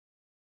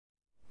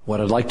What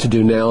I'd like to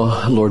do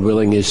now, Lord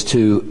willing, is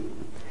to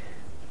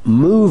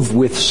move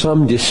with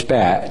some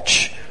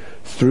dispatch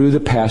through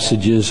the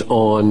passages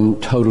on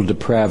total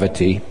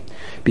depravity,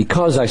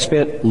 because I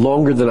spent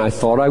longer than I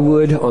thought I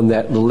would on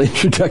that little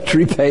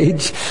introductory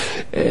page,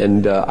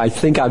 and I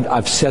think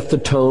I've set the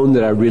tone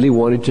that I really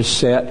wanted to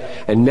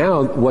set. And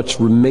now what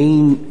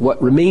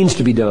remains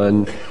to be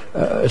done,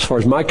 as far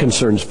as my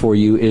concerns for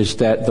you, is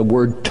that the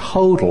word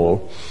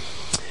total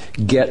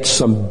gets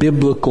some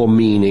biblical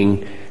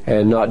meaning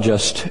and not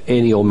just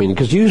any old meaning.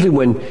 Because usually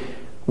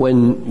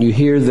when you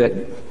hear that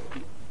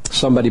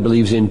somebody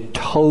believes in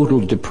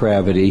total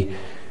depravity,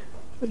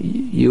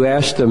 you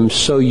ask them,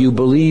 so you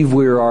believe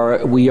we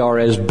are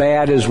as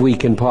bad as we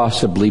can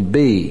possibly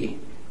be?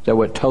 Is that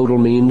what total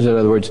means? In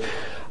other words,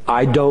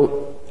 I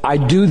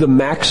do the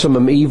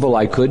maximum evil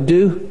I could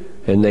do,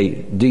 and they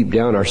deep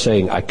down are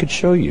saying, I could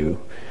show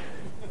you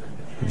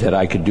that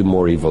I could do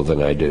more evil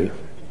than I do.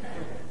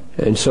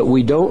 And so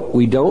we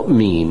don't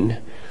mean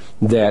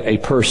that a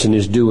person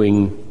is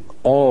doing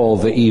all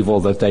the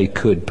evil that they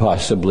could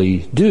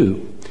possibly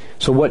do.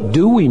 So what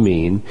do we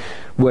mean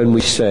when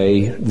we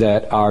say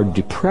that our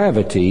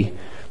depravity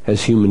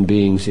as human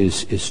beings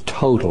is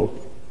total?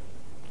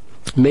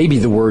 Maybe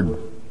the word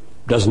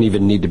doesn't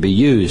even need to be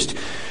used.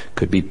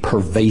 Could be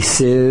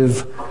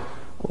pervasive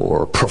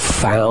or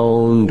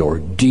profound or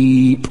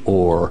deep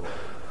or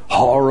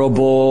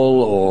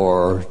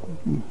horrible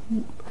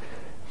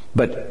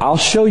but I'll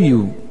show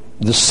you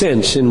the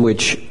sense in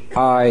which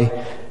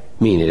I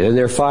mean it. And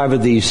there are 5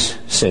 of these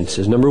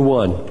senses. Number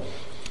 1,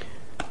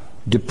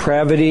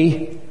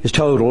 depravity is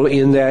total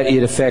in that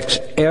it affects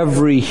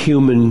every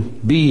human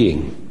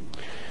being.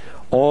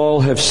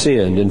 All have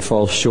sinned and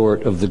fall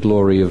short of the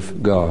glory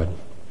of God.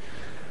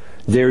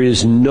 There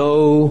is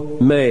no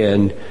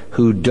man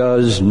who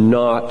does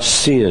not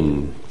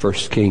sin. 1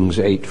 Kings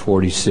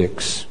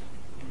 8:46.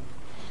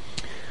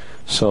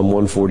 Psalm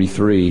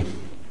 143.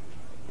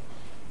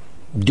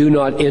 Do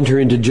not enter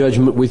into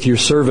judgment with your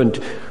servant,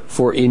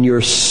 for in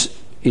your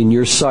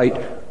sight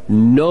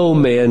no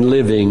man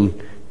living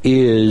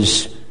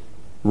is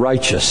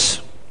righteous.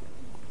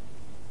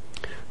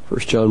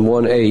 1 John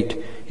 1:8.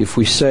 If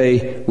we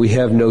say we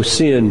have no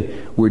sin,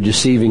 we're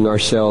deceiving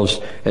ourselves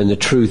and the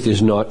truth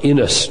is not in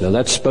us. Now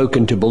that's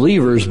spoken to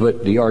believers,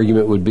 but the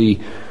argument would be,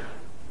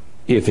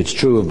 if it's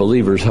true of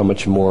believers, how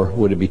much more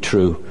would it be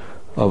true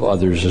of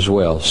others as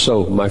well?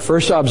 So my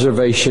first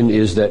observation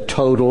is that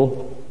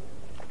total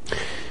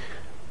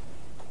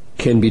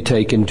can be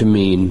taken to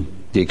mean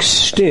the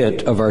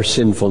extent of our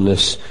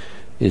sinfulness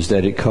is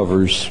that it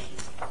covers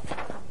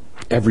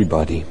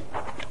everybody.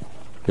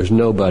 There's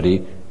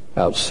nobody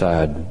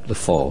outside the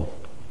fall.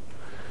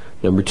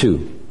 Number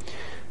 2,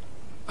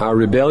 our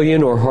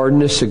rebellion or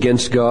hardness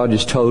against God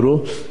is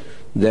total.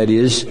 That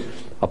is,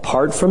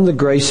 apart from the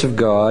grace of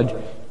God,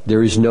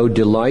 there is no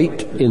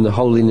delight in the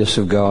holiness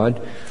of God,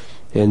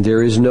 and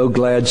there is no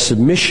glad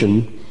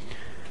submission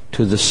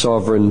to the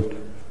sovereign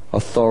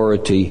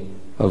authority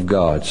of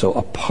God. So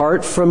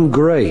apart from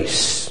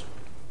grace,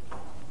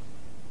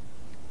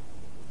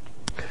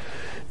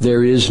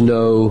 there is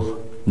no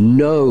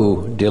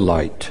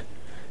delight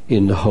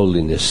in the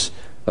holiness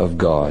of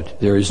God.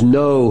 There is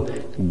no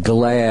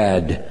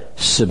glad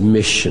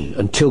submission.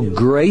 Until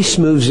grace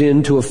moves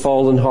into a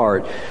fallen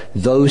heart,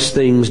 those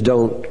things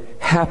don't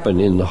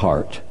happen in the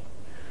heart.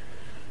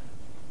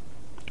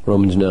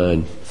 Romans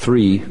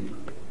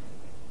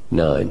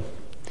 3:9.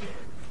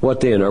 What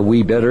then? Are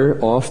we better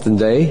off than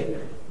they?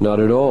 Not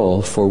at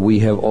all, for we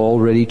have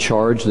already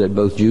charged that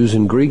both Jews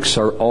and Greeks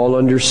are all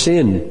under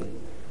sin.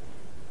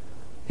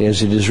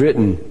 As it is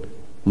written,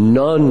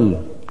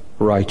 none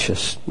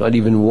righteous, not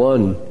even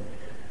one.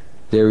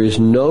 There is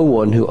no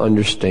one who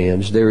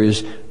understands. There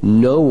is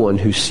no one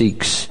who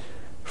seeks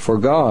for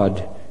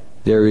God.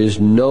 There is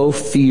no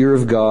fear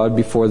of God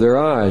before their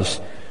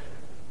eyes.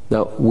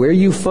 Now, where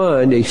you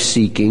find a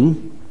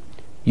seeking,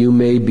 you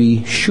may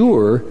be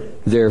sure,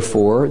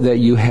 therefore, that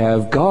you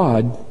have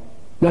God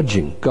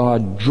nudging,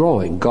 God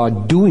drawing,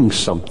 God doing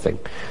something.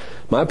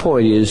 My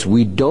point is,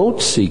 we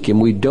don't seek Him,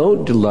 we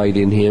don't delight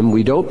in Him,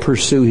 we don't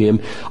pursue Him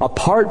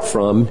apart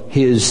from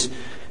His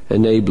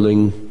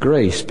enabling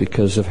grace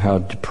because of how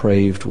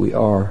depraved we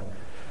are.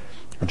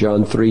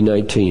 John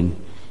 3:19.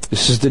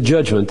 This is the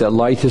judgment, that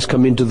light has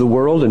come into the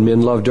world, and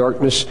men love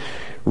darkness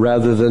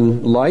rather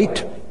than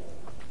light,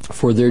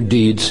 for their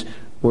deeds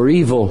were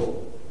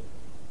evil.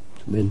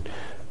 Men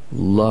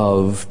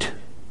loved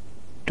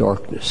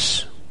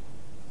darkness.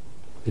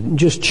 They didn't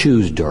just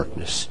choose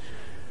darkness.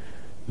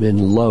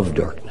 Men love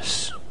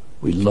darkness.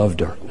 We love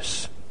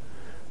darkness.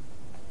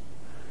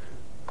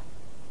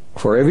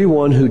 For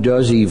everyone who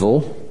does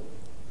evil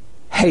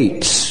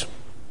hates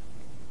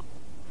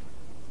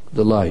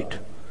the light.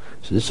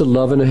 So this is a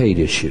love and a hate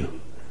issue.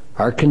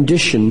 Our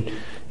condition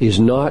is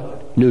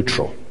not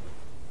neutral.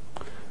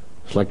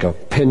 It's like a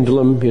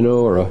pendulum,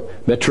 or a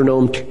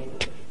metronome. Tick,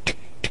 tick, tick,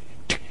 tick,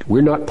 tick.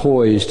 We're not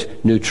poised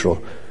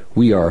neutral.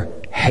 We are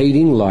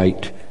hating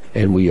light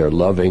and we are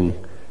loving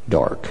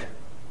dark.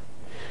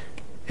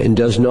 And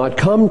does not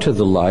come to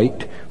the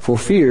light for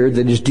fear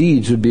that his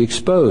deeds would be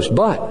exposed.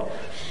 But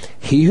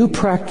he who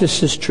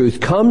practices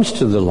truth comes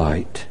to the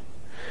light,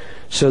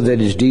 so that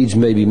his deeds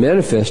may be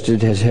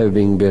manifested as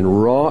having been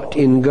wrought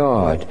in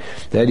God.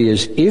 That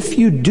is, if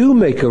you do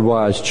make a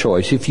wise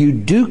choice, if you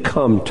do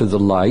come to the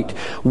light,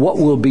 what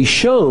will be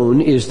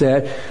shown is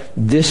that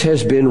this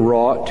has been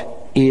wrought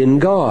in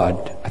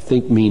God. I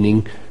think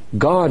meaning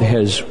God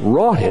has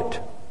wrought it.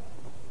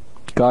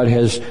 God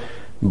has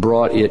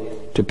brought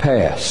it to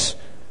pass.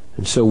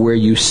 And so where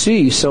you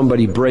see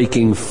somebody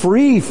breaking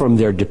free from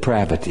their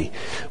depravity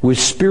with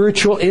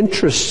spiritual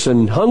interests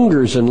and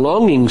hungers and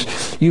longings,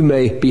 you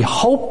may be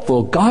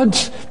hopeful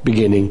God's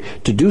beginning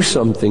to do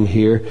something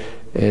here,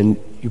 and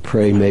you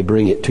pray may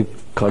bring it to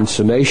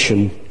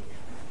consummation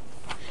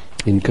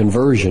in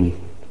conversion.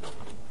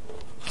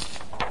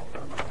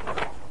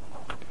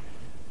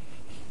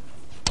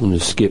 I'm going to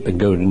skip and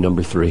go to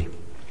number 3.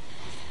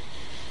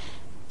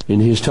 In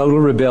his total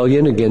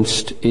rebellion,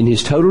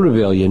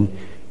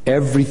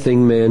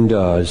 everything man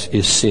does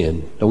is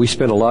sin. Now, we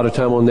spent a lot of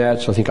time on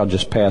that, so I think I'll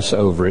just pass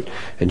over it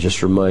and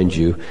just remind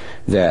you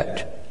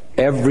that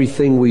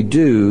everything we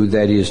do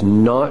that is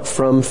not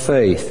from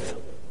faith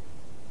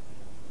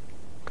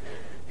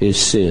is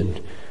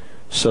sin.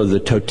 So the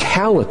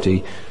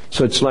totality,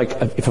 so it's like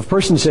if a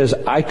person says,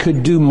 I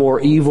could do more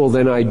evil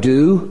than I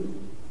do,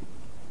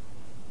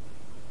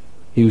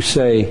 you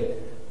say,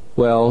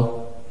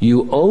 well,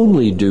 you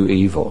only do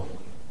evil.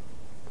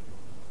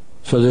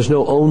 So there's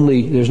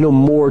no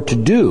more to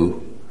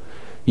do.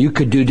 You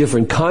could do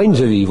different kinds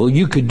of evil.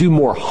 You could do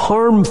more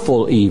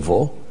harmful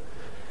evil.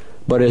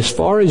 But as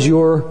far as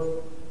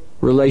your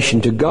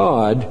relation to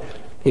God,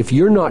 if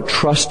you're not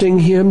trusting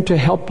Him to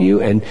help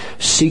you and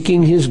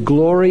seeking His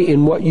glory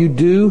in what you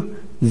do,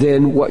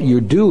 then what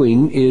you're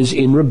doing is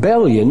in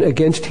rebellion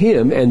against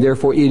Him, and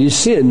therefore it is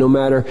sin, no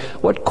matter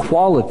what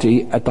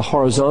quality at the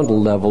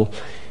horizontal level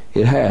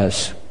it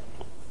has.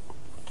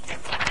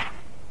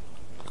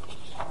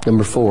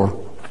 Number 4.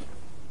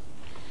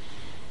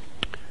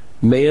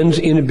 Man's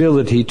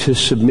inability to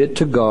submit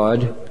to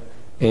God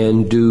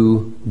and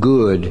do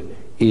good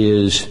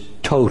is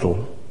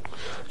total.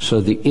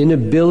 So the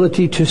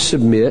inability to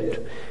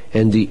submit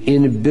and the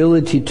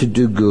inability to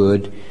do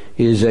good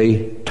is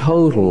a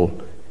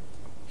total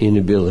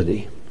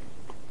inability.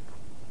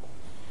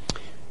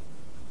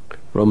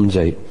 Romans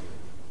 8,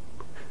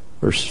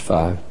 verse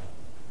 5.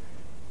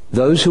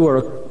 Those who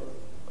are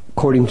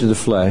according to the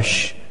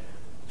flesh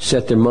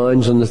set their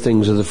minds on the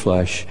things of the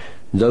flesh.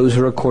 Those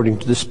who are according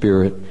to the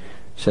Spirit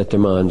set their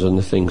minds on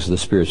the things of the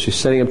Spirit. So he's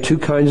setting up two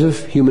kinds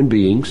of human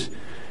beings.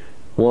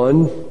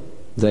 One,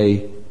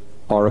 they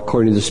are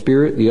according to the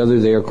Spirit. The other,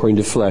 they are according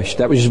to flesh.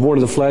 That which is born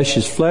of the flesh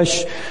is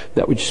flesh.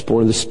 That which is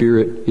born of the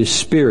Spirit is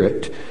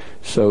spirit.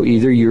 So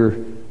either you're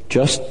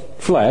just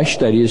flesh,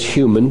 that is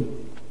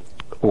human,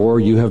 or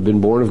you have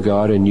been born of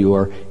God and you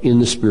are in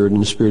the Spirit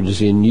and the Spirit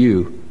is in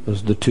you.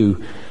 Those are the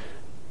two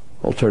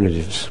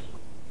alternatives.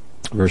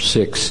 Verse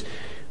 6,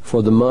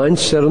 for the mind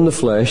set on the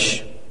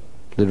flesh,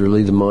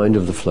 literally the mind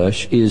of the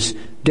flesh, is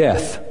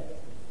death.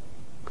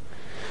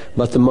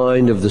 But the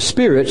mind of the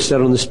Spirit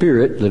set on the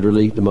Spirit,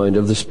 literally the mind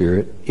of the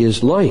Spirit,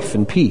 is life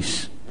and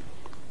peace.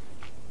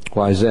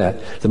 Why is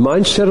that? The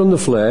mind set on the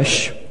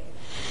flesh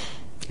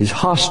is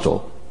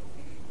hostile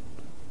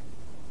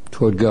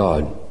toward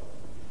God.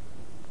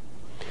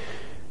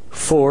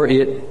 For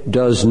it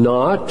does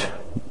not,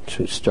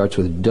 so it starts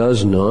with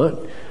does not,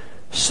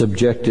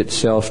 subject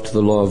itself to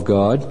the law of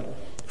God,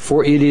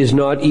 for it is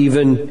not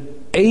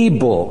even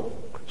able.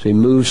 So he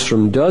moves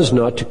from does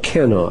not to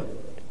cannot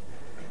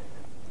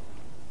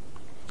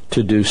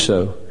to do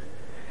so.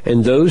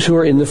 And those who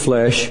are in the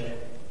flesh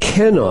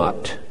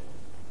cannot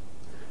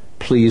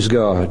please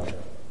God.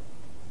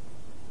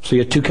 So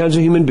you have two kinds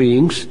of human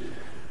beings.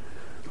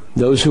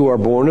 Those who are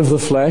born of the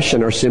flesh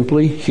and are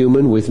simply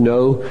human with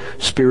no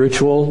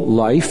spiritual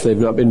life. They've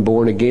not been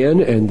born again,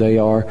 and they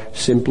are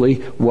simply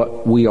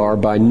what we are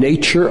by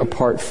nature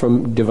apart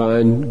from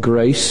divine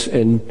grace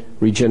and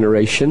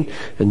regeneration.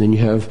 And then you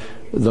have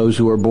those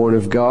who are born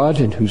of God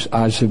and whose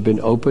eyes have been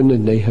opened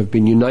and they have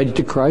been united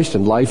to Christ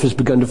and life has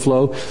begun to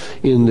flow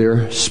in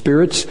their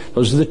spirits.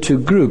 Those are the two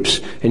groups.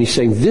 And he's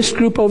saying this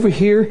group over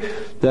here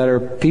that are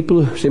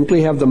people who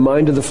simply have the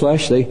mind of the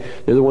flesh, they're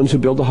the ones who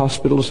build the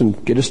hospitals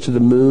and get us to the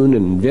moon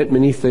and invent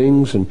many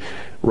things and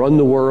run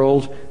the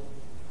world.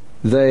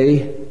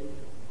 They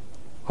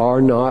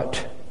are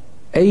not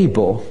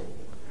able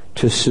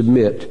to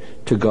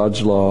submit to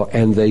God's law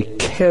and they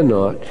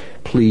cannot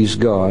please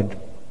God.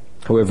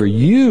 However,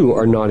 you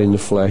are not in the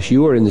flesh,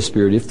 you are in the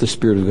Spirit, if the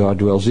Spirit of God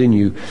dwells in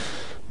you.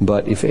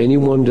 But if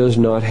anyone does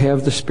not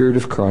have the Spirit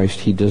of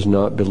Christ, he does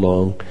not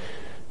belong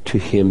to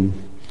Him.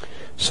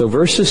 So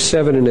verses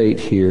 7 and 8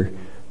 here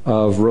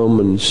of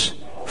Romans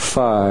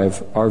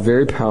 5 are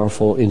very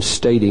powerful in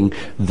stating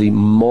the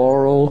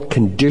moral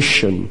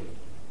condition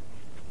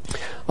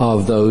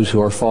of those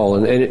who are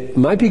fallen. And it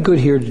might be good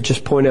here to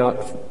just point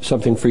out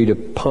something for you to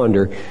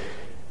ponder.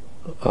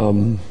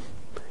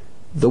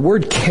 The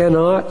word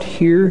cannot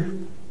here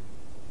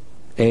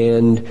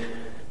and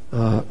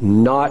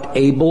not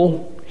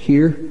able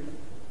here?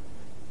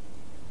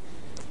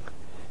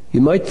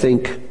 You might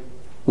think,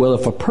 well,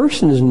 if a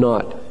person is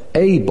not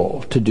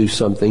able to do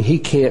something, he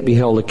can't be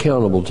held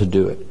accountable to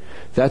do it.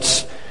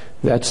 That's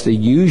the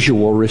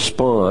usual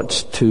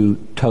response to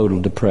total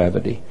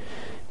depravity.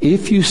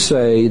 If you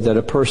say that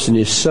a person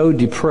is so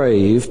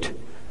depraved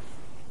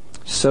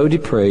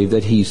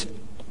that he's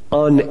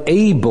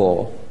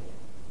unable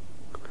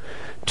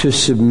to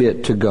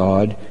submit to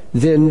God,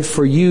 then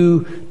for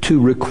you to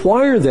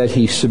require that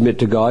he submit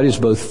to God is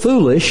both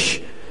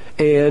foolish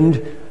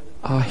and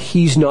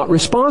he's not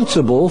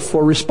responsible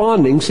for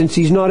responding since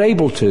he's not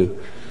able to.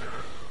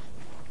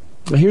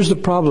 Now, here's the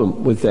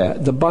problem with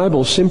that. The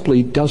Bible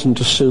simply doesn't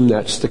assume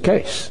that's the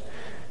case.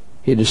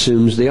 It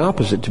assumes the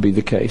opposite to be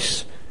the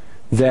case.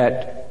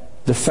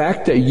 That the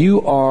fact that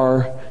you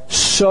are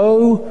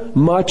so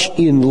much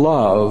in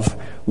love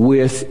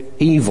with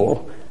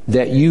evil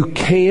that you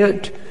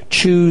can't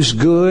choose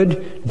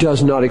good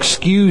does not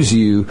excuse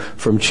you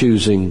from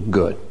choosing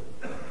good.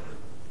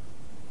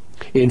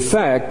 In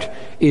fact,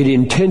 it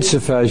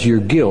intensifies your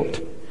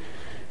guilt.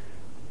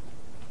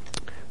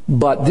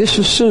 But this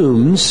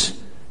assumes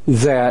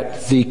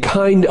that the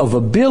kind of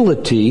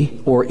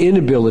ability or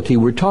inability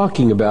we're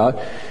talking about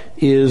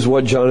is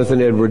what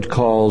Jonathan Edwards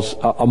calls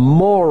a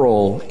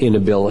moral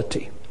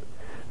inability,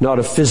 not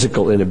a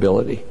physical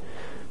inability.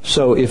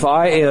 So if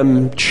I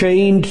am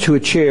chained to a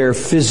chair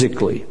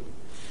physically,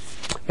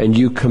 and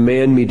you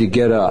command me to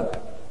get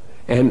up,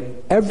 and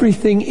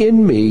everything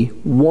in me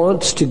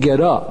wants to get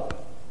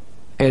up,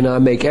 and I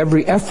make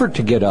every effort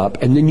to get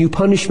up, and then you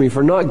punish me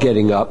for not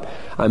getting up,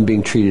 I'm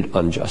being treated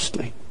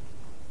unjustly.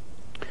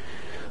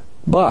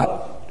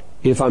 But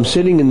if I'm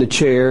sitting in the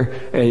chair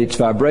and its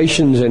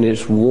vibrations and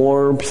its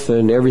warmth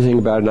and everything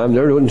about it, and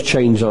there are no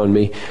chains on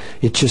me,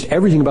 it's just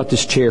everything about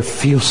this chair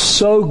feels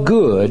so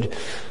good,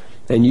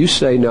 and you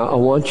say, now I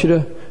want you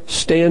to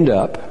stand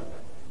up,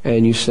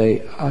 and you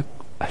say, I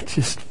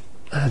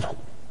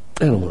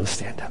don't want to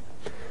stand up.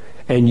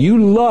 And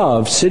you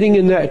love sitting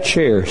in that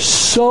chair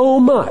so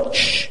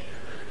much,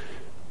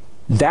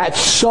 that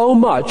so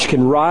much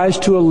can rise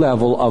to a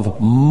level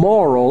of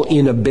moral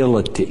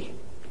inability.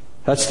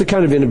 That's the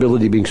kind of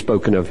inability being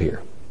spoken of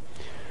here.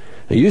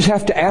 Now you just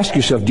have to ask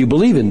yourself, do you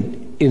believe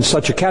in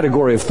such a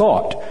category of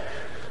thought?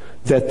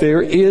 That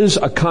there is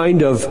a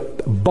kind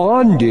of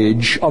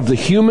bondage of the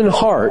human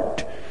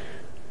heart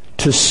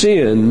to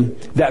sin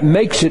that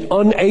makes it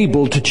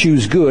unable to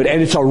choose good.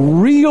 And it's a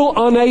real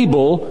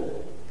unable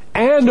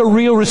and a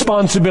real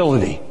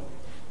responsibility.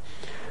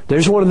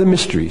 There's one of the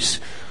mysteries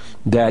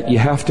that you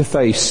have to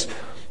face.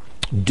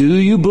 Do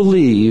you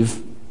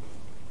believe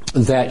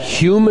that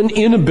human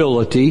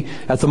inability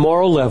at the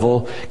moral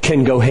level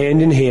can go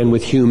hand in hand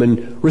with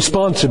human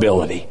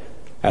responsibility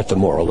at the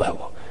moral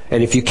level?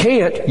 And if you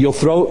can't,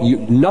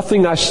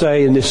 nothing I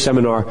say in this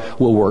seminar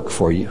will work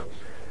for you.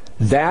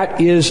 That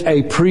is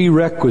a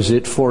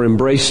prerequisite for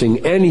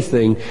embracing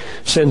anything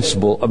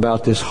sensible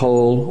about this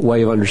whole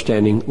way of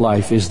understanding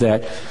life, is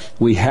that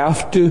we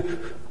have to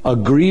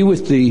agree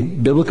with the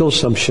biblical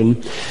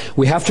assumption.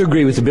 We have to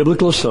agree with the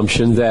biblical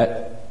assumption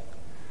that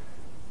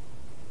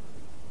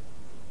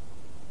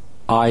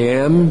I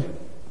am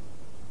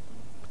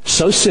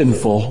so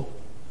sinful,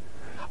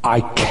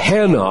 I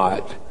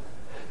cannot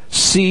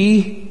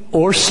see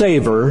or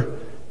savor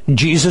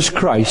Jesus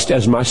Christ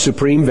as my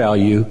supreme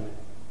value,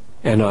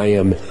 and I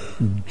am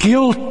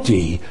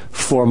guilty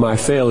for my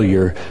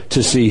failure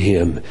to see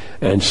Him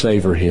and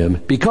savor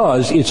Him,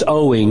 because it's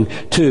owing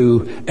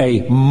to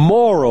a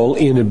moral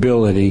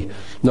inability,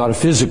 not a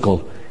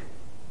physical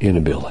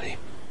inability.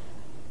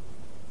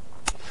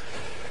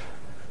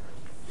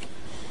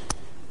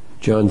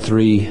 John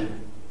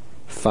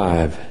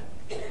 3:5.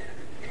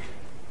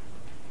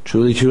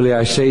 Truly, truly,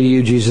 I say to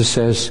you, Jesus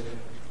says,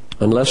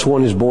 unless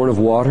one is born of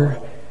water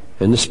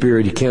and the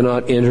Spirit, he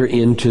cannot enter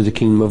into the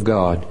kingdom of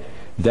God.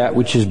 That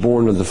which is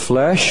born of the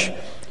flesh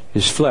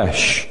is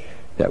flesh.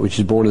 That which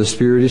is born of the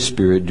Spirit is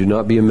spirit. Do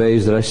not be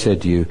amazed that I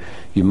said to you,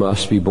 you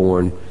must be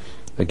born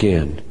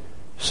again.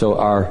 So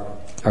our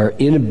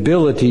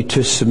inability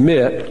to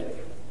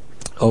submit,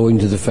 owing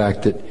to the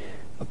fact that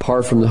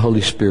apart from the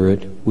Holy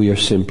Spirit, we are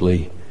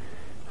simply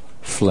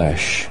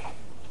flesh.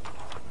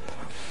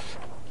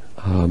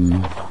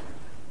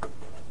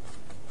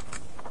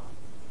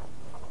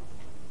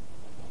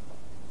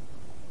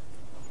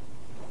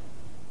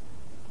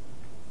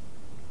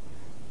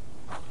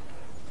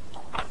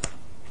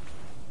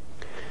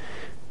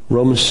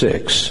 Romans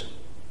 6.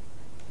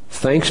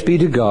 Thanks be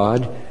to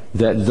God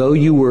that though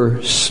you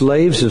were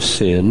slaves of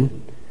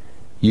sin,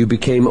 you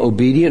became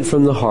obedient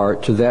from the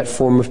heart to that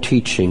form of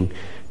teaching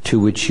to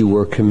which you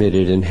were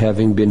committed, and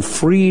having been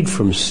freed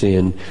from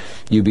sin,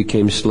 you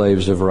became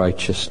slaves of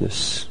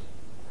righteousness.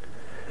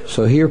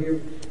 So here,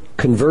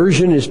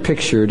 conversion is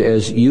pictured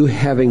as you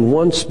having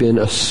once been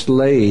a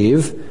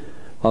slave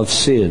of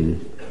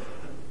sin.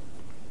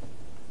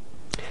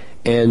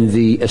 And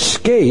the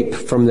escape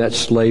from that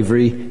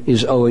slavery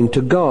is owing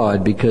to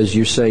God, because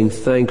you're saying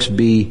thanks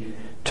be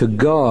to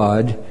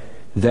God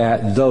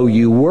that though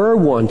you were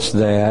once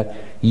that,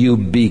 you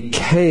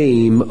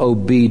became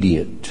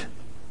obedient.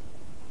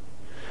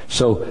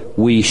 So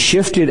we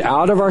shifted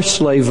out of our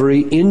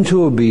slavery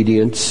into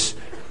obedience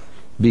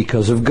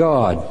because of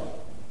God.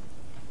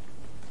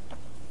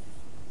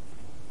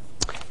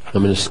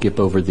 I'm going to skip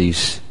over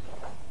these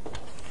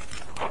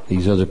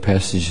other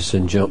passages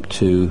and jump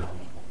to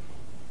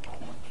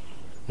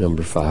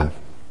number 5.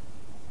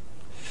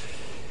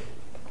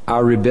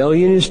 Our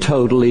rebellion is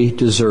totally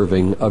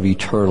deserving of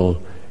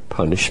eternal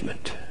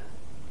punishment.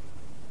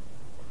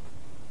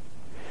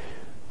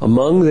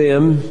 Among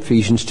them,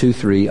 Ephesians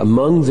 2:3,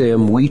 among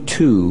them we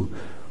too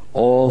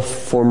all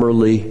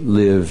formerly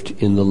lived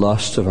in the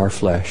lusts of our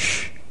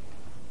flesh,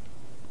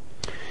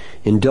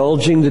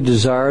 indulging the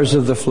desires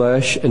of the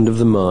flesh and of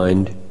the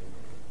mind,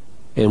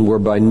 and were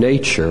by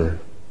nature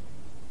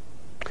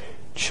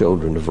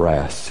children of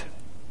wrath,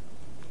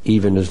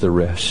 even as the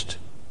rest.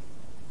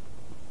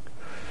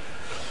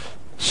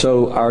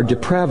 So our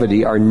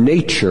depravity, our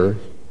nature,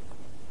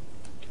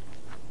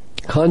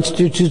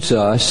 constitutes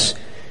us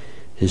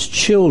as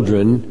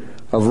children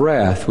of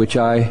wrath, which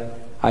I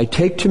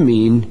take to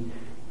mean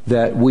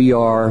that we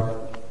are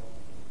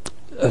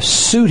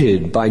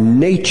suited by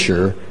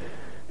nature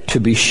to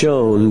be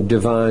shown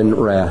divine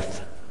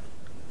wrath.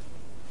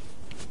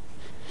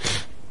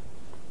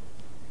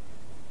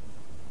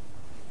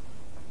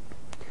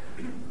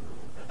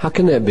 How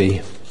can that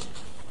be?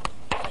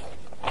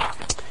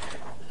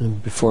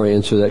 And before I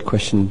answer that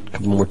question, a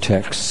couple more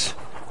texts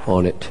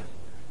on it.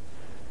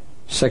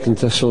 2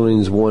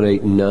 Thessalonians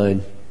 1:8 and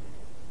 9.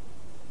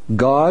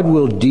 God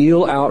will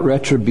deal out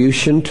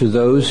retribution to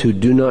those who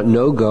do not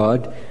know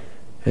God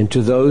and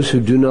to those who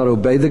do not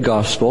obey the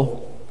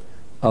gospel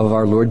of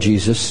our Lord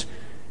Jesus.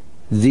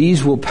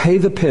 These will pay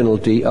the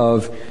penalty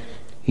of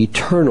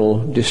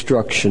eternal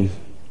destruction,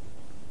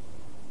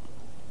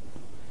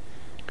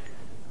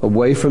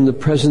 away from the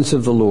presence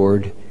of the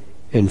Lord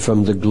and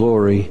from the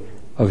glory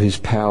of His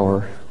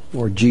power.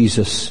 Or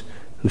Jesus,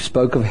 who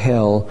spoke of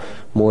hell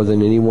more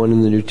than anyone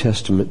in the New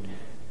Testament,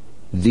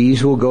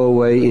 these will go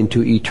away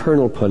into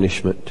eternal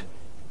punishment,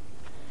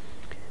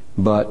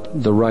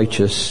 but the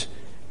righteous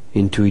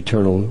into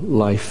eternal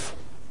life.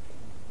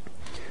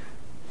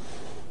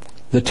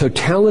 The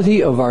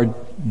totality of our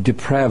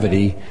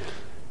depravity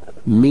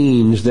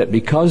means that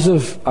because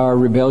of our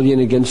rebellion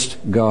against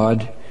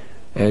God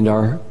and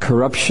our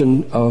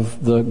corruption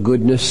of the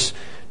goodness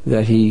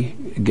that He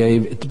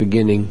gave at the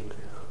beginning,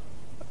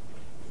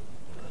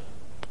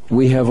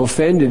 we have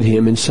offended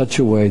Him in such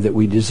a way that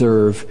we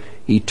deserve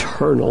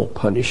eternal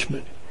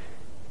punishment.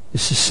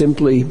 This is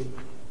simply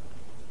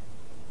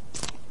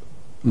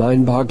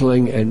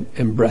mind-boggling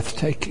and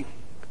breathtaking.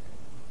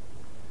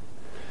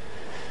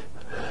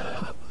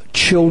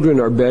 Children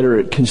are better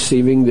at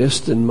conceiving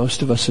this than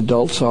most of us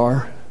adults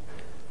are.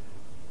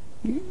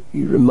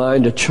 You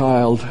remind a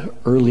child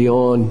early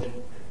on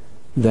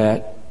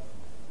that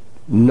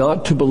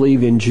not to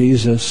believe in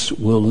Jesus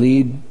will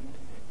lead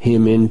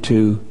him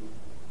into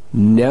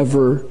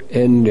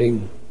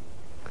never-ending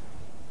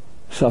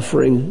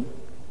suffering.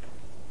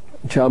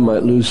 The child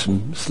might lose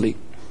some sleep.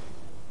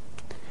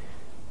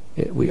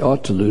 We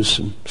ought to lose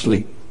some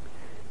sleep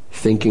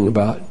thinking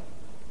about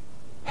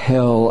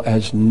hell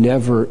as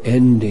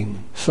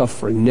never-ending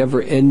suffering,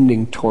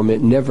 never-ending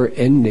torment,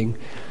 never-ending,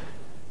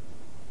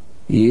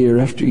 year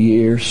after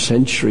year,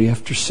 century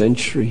after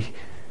century,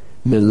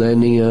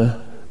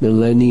 millennium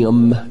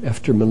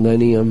after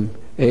millennium,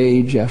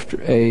 age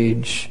after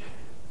age,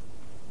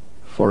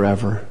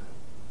 forever.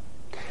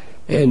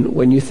 And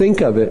when you think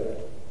of it,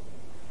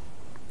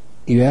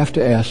 you have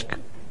to ask,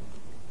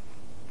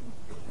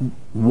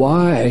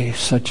 why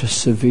such a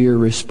severe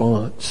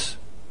response?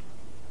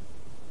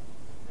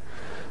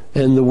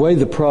 And the way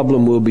the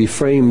problem will be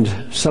framed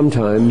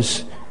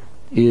sometimes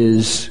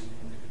is,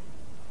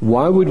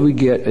 why would we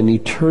get an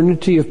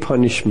eternity of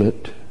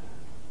punishment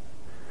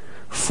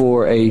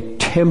for a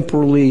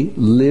temporally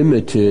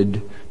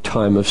limited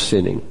time of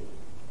sinning?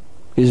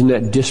 Isn't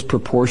that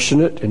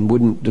disproportionate? And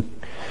wouldn't the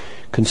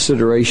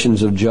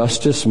considerations of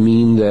justice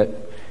mean that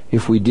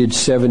if we did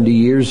 70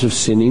 years of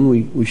sinning,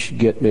 we should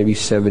get maybe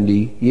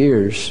 70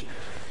 years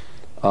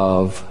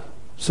of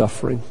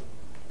suffering?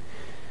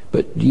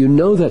 But you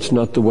know that's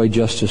not the way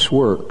justice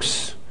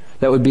works.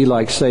 That would be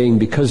like saying,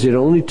 because it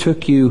only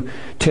took you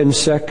 10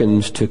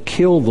 seconds to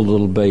kill the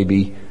little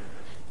baby,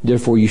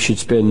 therefore you should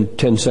spend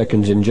 10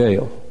 seconds in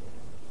jail.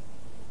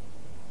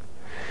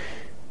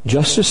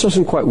 Justice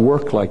doesn't quite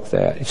work like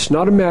that. It's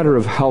not a matter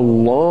of how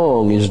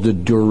long is the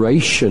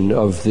duration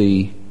of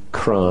the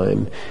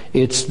crime.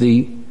 It's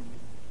the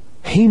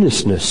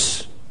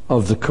heinousness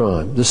of the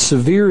crime, the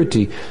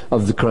severity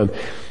of the crime.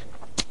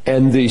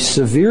 And the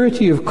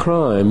severity of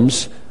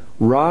crimes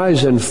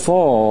rise and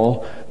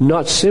fall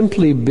not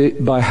simply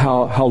by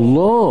how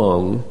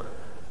long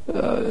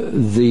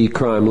the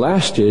crime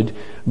lasted,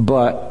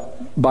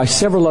 but by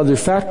several other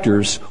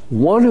factors,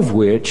 one of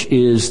which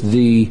is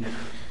the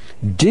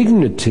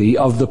dignity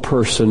of the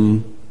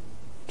person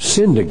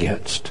sinned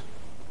against.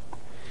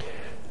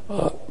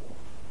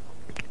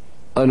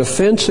 an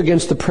offense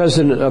against the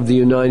President of the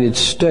United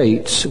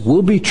States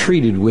will be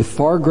treated with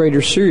far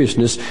greater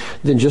seriousness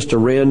than just a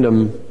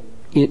random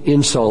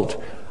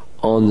insult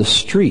on the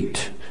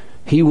street.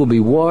 He will be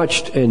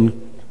watched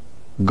and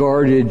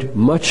guarded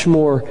much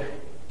more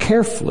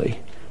carefully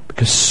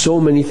because so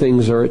many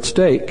things are at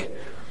stake.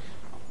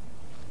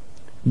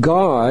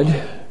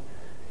 God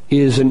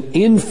is an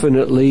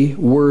infinitely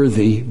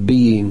worthy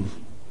being,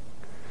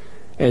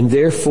 and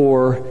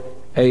therefore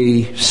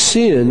a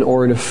sin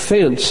or an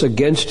offense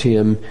against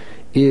Him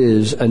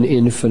is an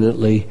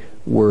infinitely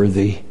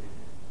worthy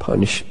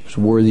punishment,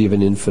 worthy of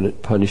an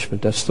infinite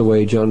punishment. That's the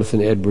way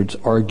Jonathan Edwards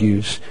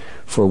argues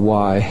for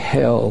why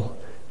hell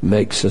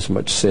makes as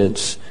much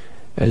sense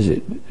as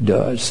it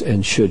does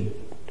and should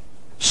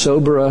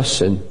sober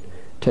us and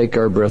take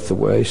our breath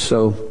away.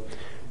 So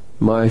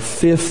my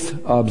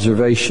fifth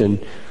observation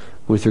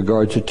with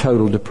regard to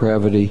total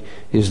depravity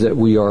is that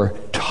we are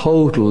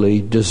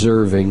totally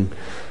deserving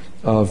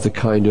of the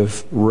kind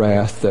of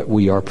wrath that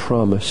we are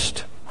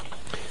promised.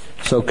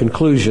 So,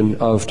 conclusion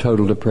of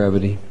total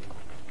depravity.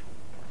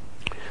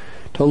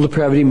 Total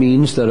depravity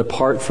means that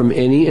apart from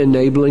any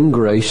enabling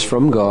grace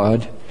from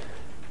God,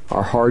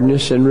 our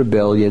hardness and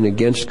rebellion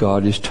against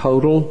God is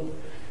total.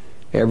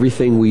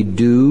 Everything we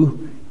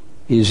do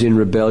is in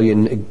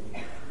rebellion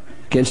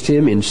against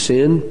Him, in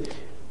sin.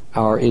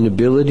 Our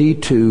inability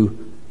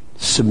to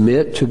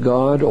submit to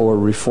God or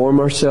reform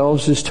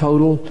ourselves is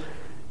total,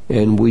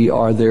 and we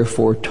are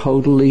therefore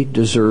totally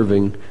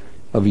deserving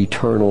of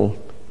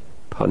eternal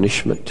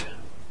punishment.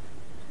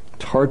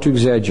 It's hard to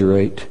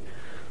exaggerate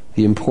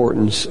the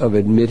importance of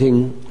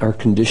admitting our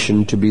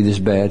condition to be this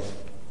bad.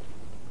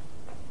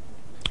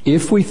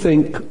 If we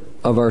think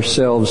of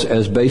ourselves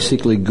as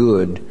basically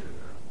good,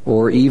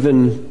 or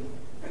even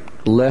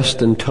less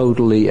than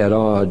totally at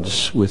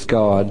odds with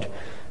God,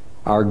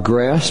 our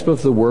grasp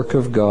of the work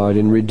of God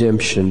in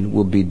redemption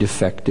will be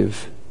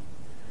defective.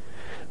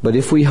 But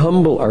if we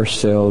humble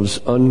ourselves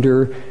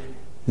under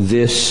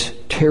this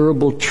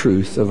terrible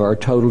truth of our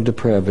total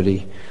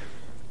depravity,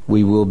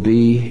 we will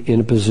be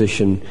in a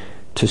position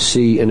to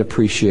see and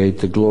appreciate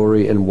the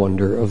glory and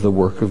wonder of the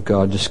work of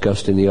God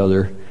discussed in the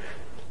other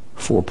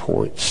 4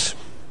 points.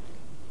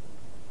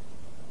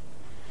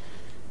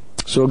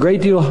 So a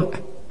great deal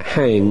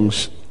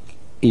hangs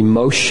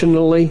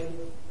emotionally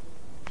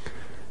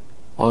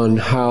on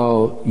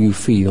how you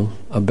feel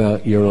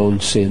about your own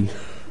sin.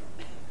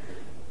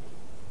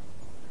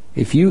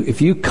 If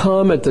you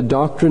come at the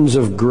doctrines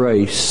of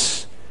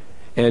grace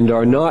and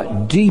are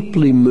not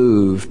deeply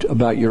moved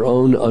about your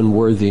own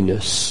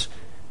unworthiness,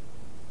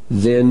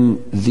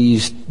 then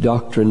these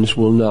doctrines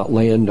will not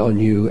land on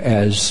you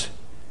as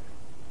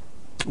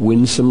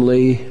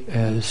winsomely,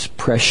 as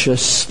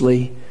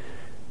preciously,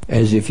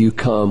 as if you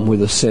come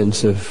with a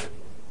sense of,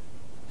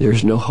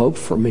 there's no hope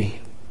for me.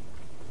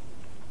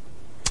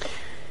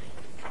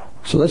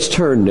 So let's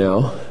turn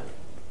now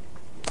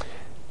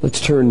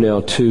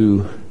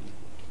to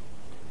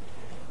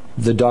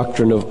the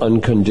doctrine of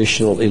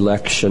unconditional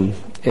election.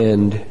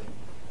 And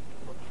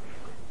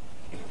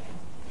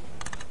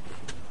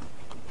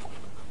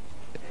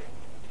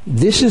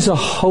this is a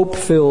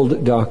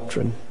hope-filled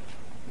doctrine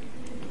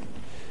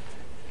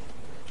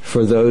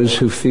for those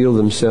who feel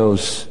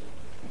themselves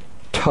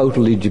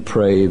totally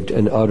depraved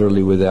and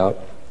utterly without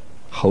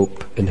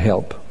hope and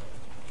help.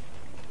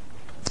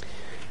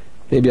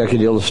 Maybe I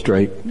could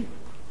illustrate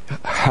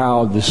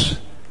how this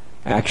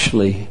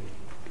actually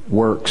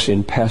works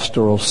in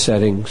pastoral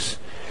settings.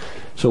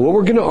 So what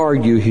we're going to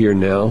argue here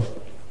now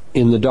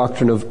in the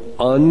doctrine of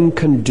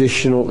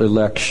unconditional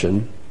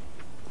election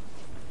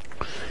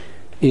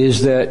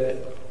is that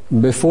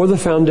before the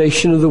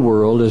foundation of the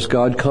world, as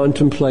God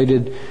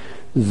contemplated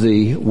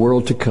the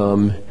world to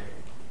come,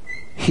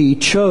 He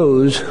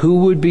chose who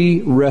would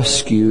be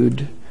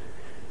rescued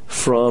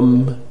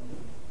from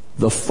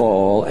the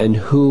fall and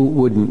who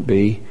wouldn't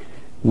be,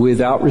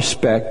 without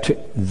respect to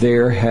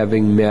their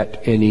having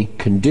met any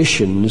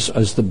conditions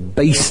as the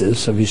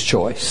basis of His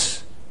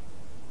choice.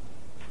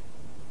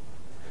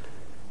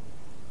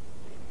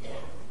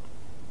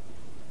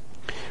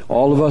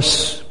 All of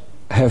us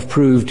have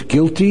proved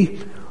guilty.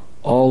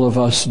 All of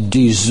us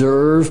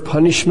deserve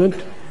punishment.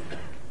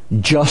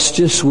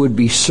 Justice would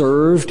be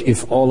served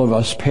if all of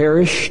us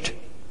perished.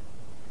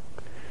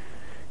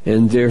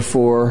 And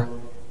therefore,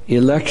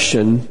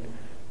 election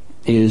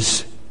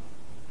is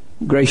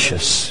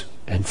gracious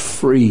and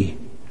free.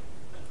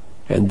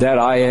 And that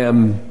I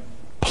am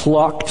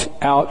plucked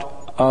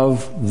out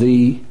of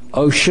the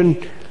ocean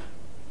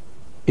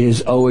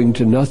is owing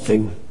to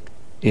nothing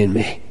in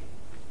me.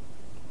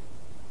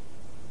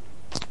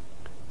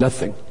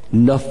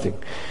 Nothing.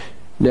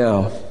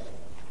 Now,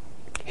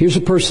 here's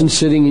a person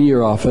sitting in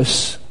your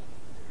office.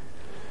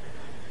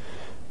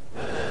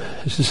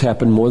 This has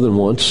happened more than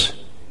once.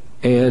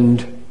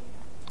 And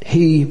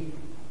he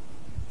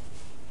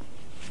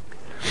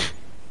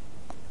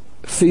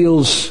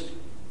feels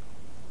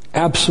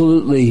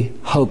absolutely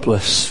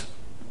hopeless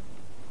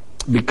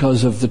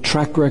because of the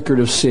track record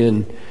of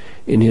sin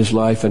in his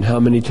life and how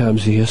many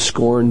times he has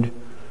scorned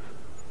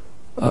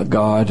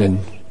God and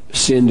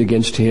sinned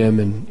against Him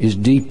and is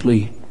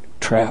deeply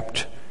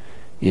trapped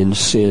in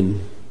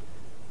sin.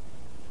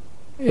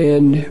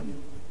 And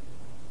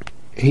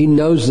He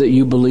knows that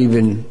you believe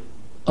in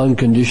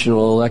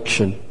unconditional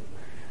election.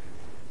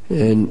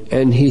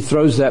 And He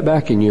throws that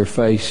back in your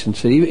face and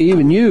says,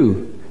 even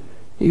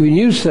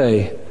you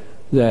say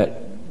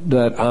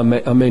that I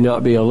may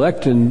not be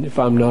elect, and if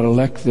I'm not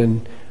elect,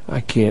 then I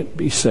can't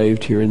be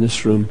saved here in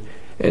this room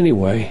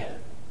anyway.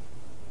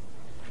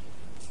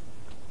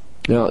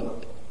 Now,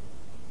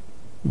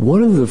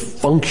 one of the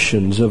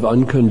functions of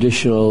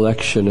unconditional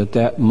election at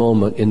that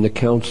moment in the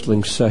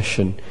counseling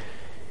session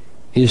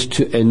is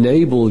to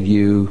enable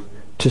you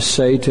to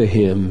say to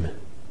Him,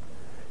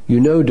 you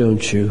know,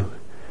 don't you,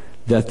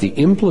 that the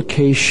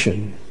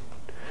implication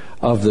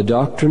of the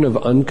doctrine of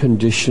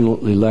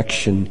unconditional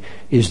election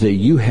is that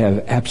you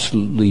have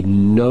absolutely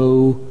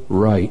no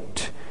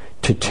right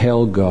to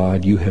tell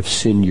God you have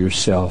sinned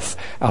yourself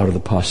out of the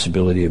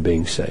possibility of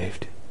being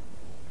saved.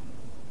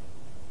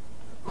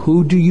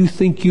 Who do you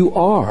think you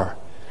are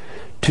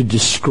to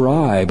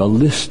describe a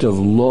list of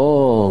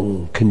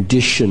long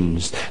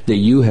conditions that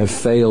you have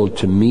failed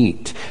to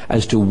meet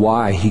as to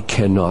why He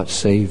cannot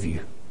save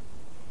you?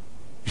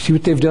 You see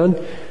what they've done?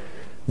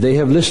 They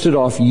have listed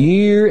off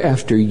year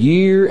after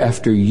year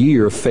after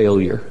year of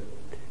failure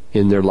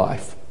in their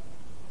life.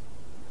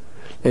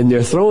 And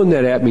they're throwing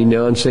that at me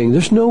now and saying,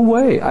 there's no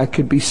way I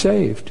could be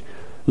saved.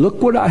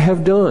 Look what I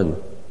have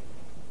done.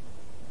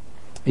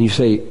 And you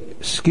say,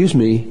 excuse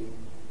me,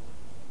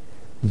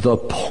 the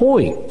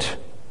point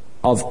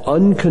of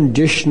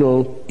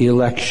unconditional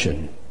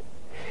election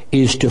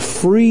is to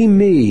free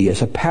me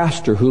as a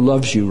pastor who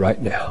loves you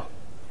right now,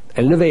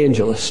 and an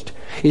evangelist,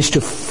 is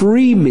to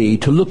free me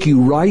to look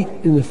you right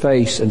in the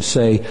face and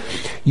say,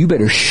 you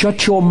better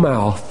shut your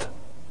mouth,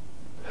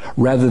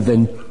 rather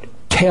than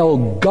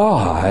tell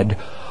God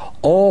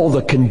all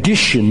the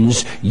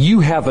conditions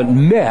you haven't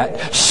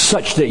met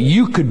such that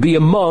you could be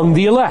among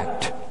the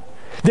elect.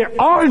 There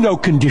are no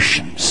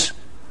conditions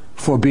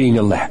for being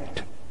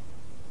elect.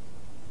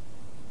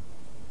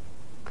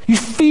 You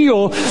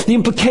feel the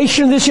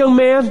implication of this, young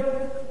man?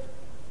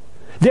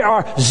 There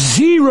are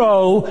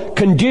 0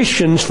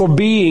 conditions for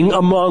being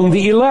among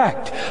the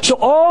elect. So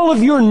all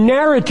of your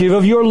narrative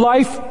of your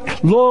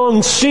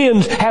lifelong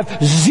sins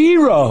have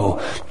 0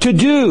 to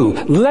do,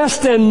 less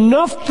than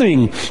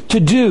nothing to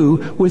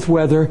do with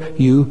whether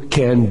you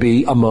can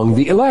be among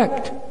the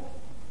elect.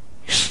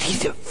 You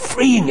see the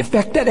freeing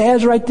effect that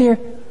has right there?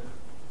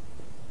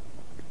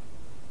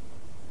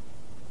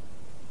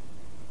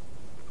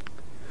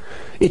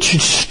 It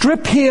should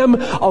strip him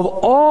of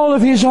all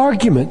of his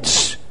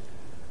arguments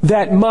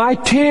that my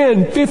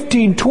 10,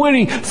 15,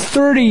 20,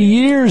 30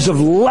 years of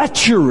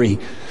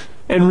lechery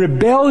and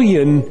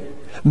rebellion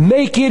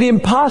make it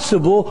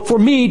impossible for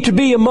me to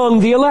be among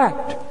the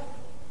elect.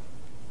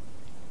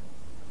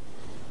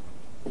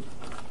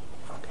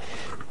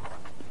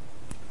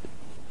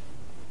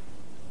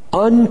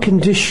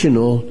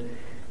 Unconditional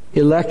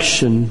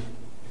election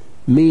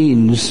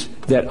means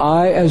that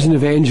I, as an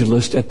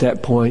evangelist at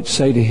that point,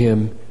 say to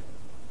him,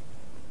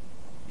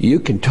 you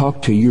can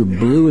talk till you're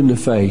blue in the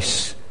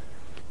face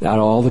about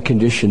all the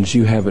conditions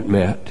you haven't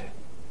met.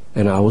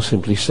 And I will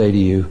simply say to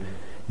you,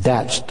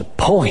 that's the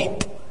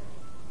point.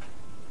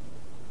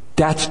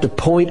 That's the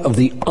point of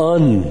the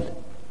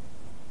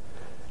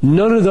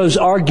None of those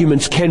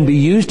arguments can be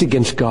used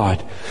against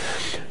God.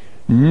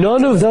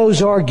 None of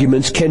those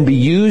arguments can be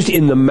used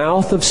in the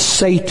mouth of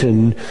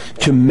Satan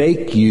to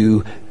make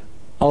you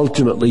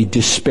ultimately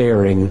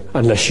despairing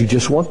unless you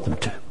just want them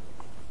to.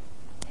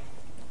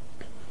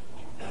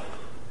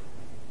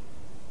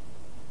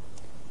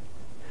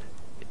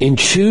 In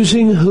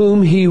choosing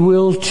whom He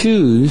will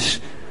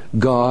choose,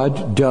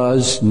 God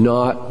does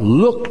not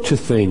look to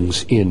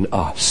things in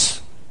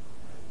us.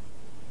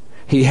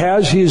 He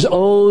has His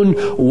own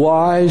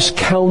wise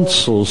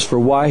counsels for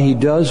why He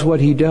does what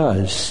He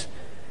does.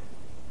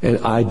 And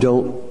I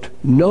don't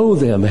know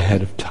them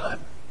ahead of time.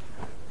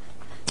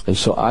 And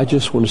so I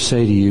just want to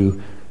say to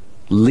you,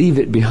 leave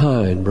it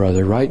behind,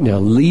 brother, right now.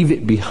 Leave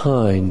it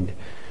behind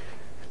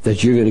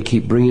that you're going to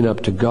keep bringing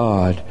up to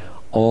God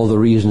all the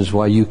reasons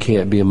why you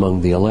can't be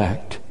among the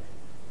elect.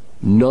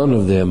 None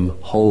of them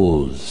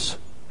holds.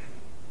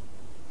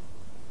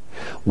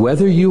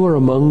 Whether you are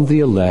among the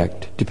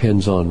elect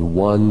depends on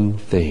one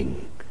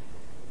thing.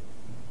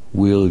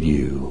 Will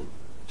you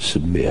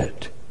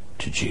submit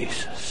to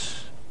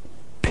Jesus?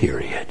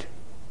 Period.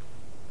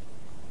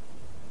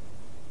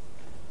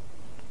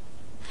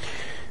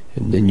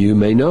 And then you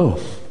may know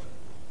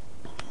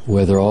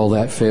whether all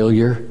that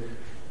failure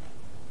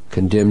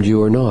condemned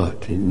you or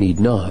not. It need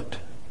not.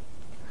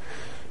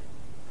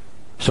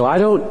 So I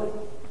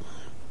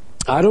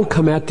don't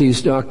come at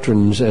these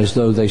doctrines as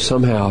though they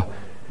somehow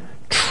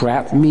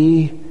trap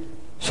me,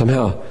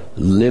 somehow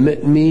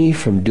limit me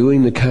from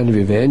doing the kind of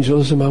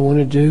evangelism I want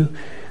to do,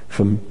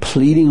 from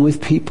pleading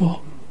with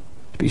people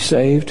to be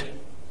saved.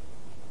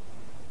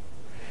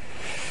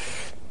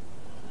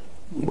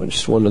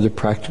 Just one other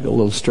practical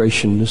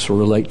illustration. This will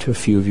relate to a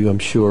few of you, I'm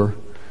sure.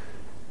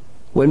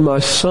 When my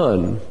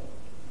son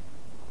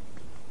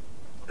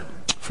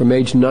from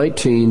age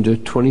 19 to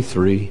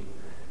 23,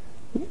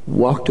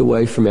 walked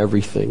away from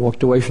everything,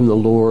 walked away from the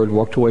Lord,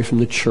 walked away from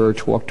the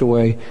church, walked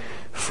away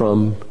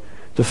from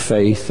the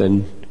faith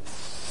and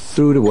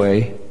threw it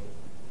away,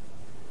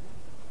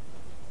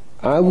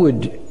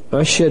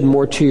 I shed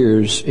more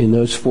tears in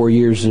those 4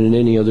 years than in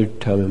any other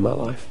time in my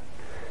life.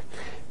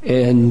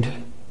 And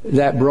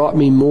that brought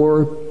me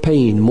more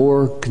pain,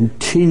 more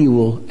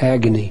continual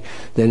agony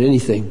than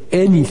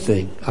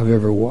anything I've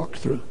ever walked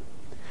through.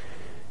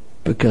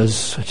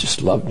 Because I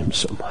just loved Him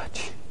so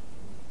much.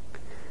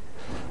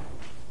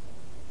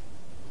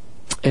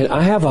 And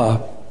I have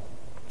a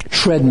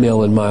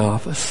treadmill in my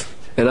office.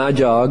 And I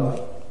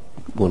jog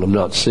when I'm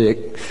not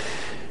sick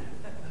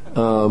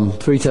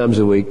 3 times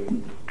a week.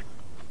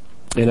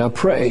 And I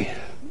pray,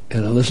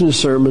 and I listen to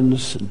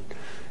sermons,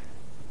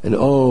 and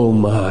oh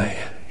my,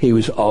 He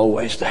was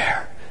always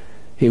there.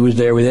 He was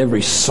there with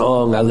every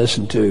song I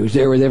listened to. He was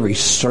there with every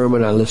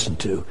sermon I listened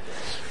to.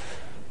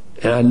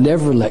 And I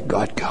never let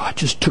God go. I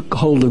just took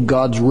hold of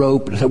God's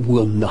rope and said,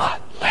 will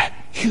not let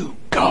you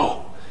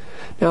go.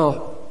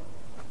 Now,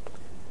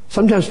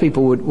 sometimes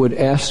people would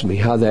ask me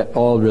how that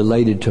all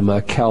related to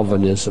my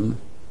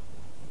Calvinism.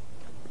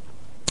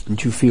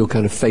 And you feel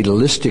kind of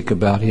fatalistic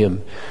about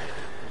Him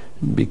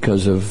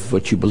because of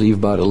what you believe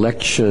about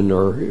election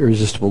or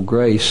irresistible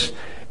grace.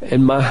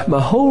 And my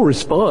whole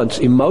response,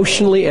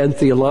 emotionally and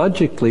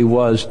theologically,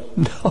 was,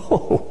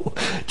 no,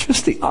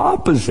 just the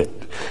opposite.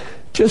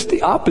 Just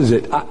the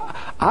opposite.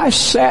 I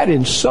sat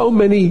in so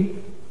many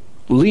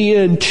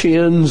Lean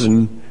Chins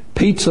and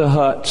Pizza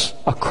Huts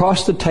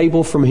across the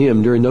table from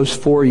Him during those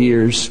 4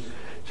 years,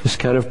 just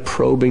kind of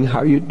probing, how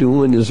are you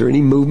doing? Is there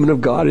any movement of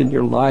God in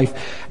your life?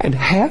 And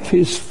have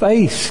His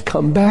face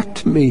come back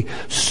to me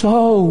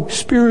so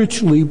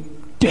spiritually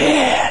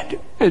dead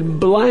and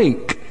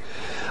blank.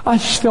 I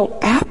just felt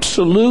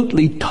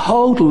absolutely,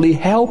 totally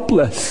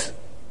helpless.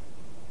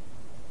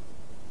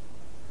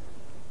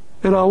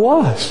 And I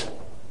was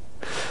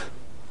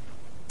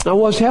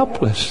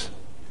helpless.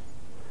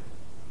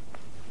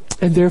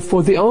 And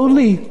therefore the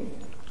only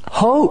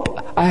hope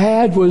I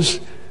had was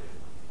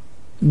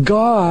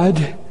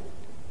God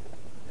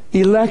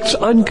elects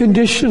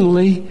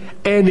unconditionally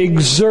and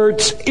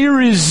exerts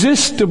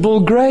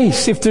irresistible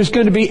grace. If there's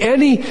going to be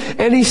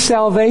any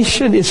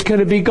salvation, it's going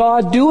to be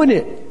God doing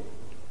it.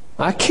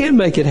 I can't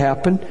make it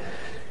happen.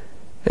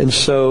 And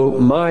so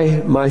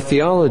my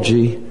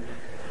theology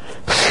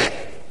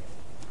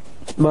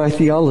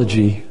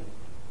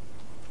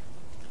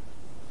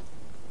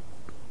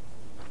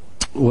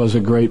was a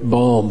great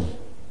balm.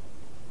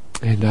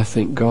 And I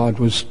think God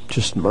was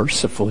just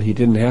merciful. He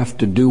didn't have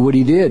to do what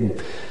He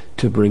did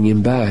to bring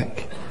him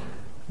back,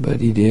 but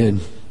He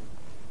did.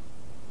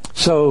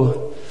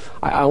 So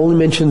I only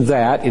mentioned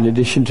that in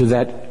addition to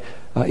that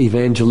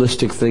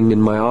evangelistic thing in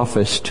my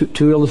office,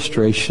 two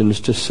illustrations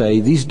to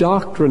say these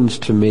doctrines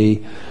to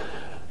me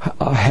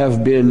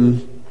have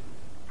been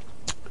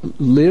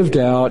lived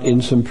out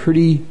in some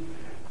pretty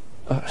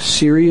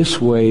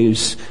serious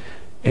ways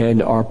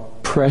and are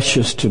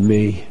precious to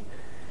me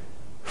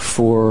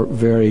for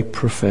very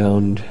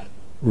profound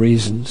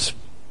reasons.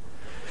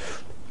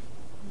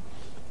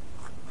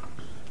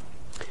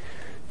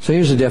 So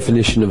here's a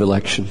definition of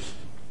election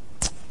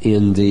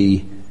in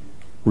the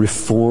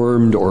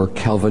Reformed or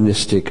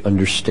Calvinistic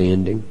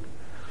understanding.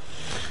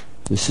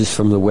 This is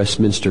from the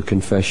Westminster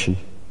Confession.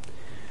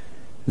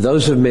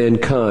 Those of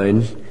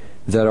mankind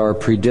that are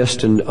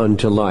predestined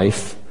unto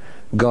life,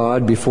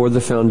 God, before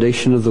the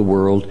foundation of the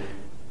world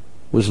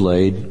was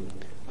laid,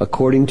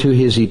 according to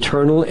His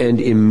eternal and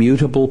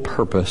immutable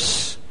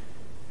purpose,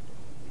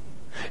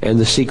 and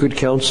the secret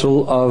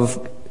counsel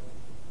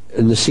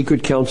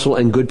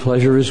and good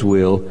pleasure of His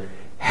will,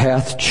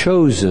 hath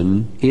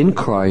chosen in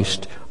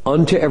Christ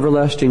unto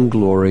everlasting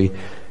glory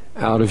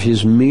out of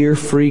His mere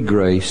free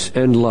grace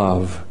and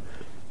love,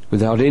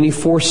 without any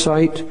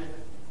foresight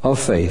of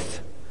faith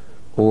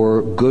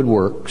or good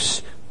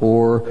works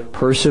or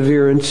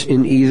perseverance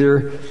in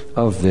either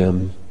of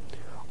them,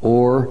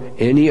 or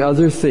any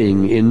other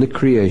thing in the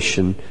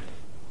creation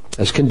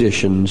as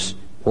conditions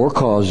or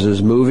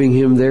causes moving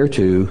Him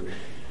thereto,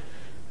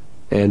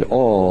 and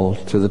all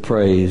to the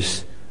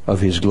praise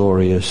of His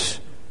glorious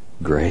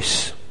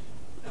grace.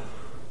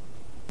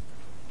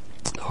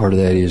 The heart of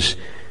that is,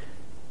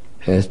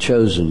 hath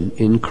chosen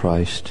in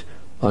Christ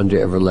unto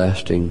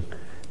everlasting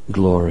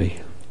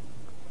glory.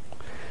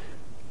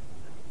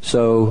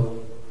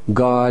 So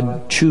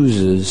God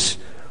chooses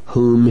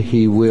whom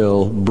He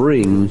will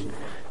bring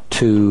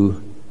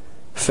to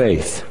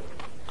faith.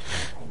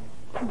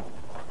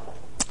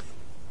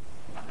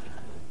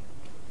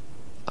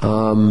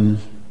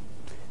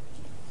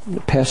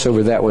 Pass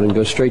over that one and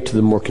go straight to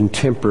the more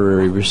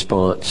contemporary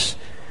response.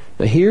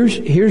 Now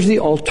here's the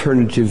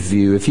alternative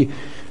view. If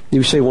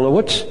you say, well,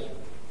 what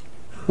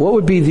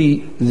would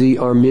be the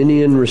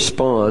Arminian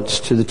response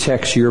to the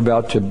text you're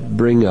about to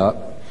bring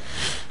up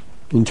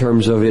in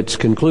terms of its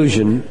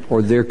conclusion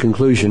or their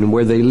conclusion and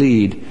where they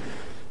lead? And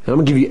I'm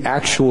going to give you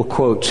actual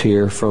quotes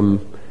here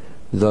from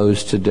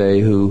those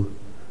today who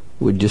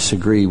would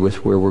disagree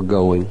with where we're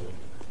going.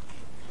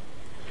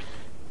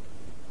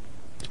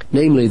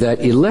 Namely,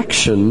 that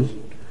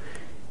election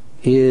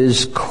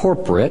is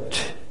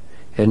corporate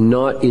and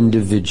not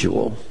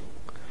individual.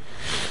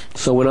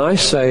 So when I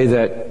say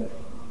that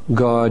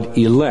God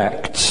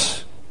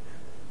elects,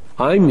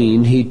 I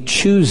mean He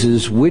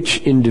chooses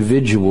which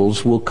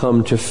individuals will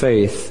come to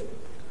faith.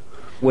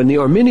 When the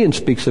Arminian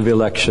speaks of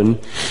election,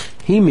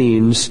 he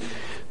means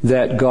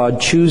that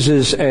God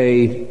chooses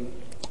a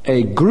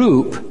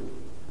group,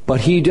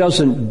 but He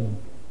doesn't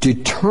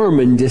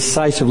determine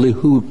decisively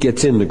who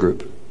gets in the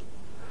group.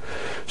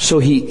 So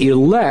He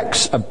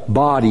elects a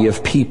body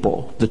of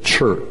people, the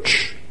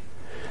church.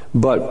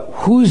 But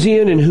who's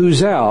in and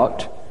who's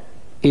out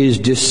is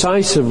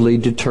decisively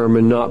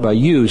determined not by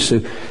you. So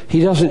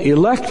He doesn't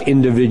elect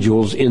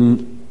individuals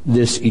in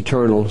this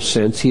eternal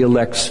sense. He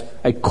elects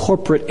a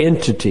corporate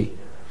entity.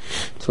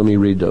 So let me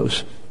read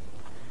those.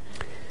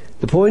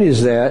 The point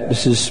is that,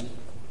 this is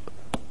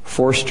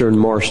Forster and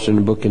Marston,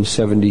 a book in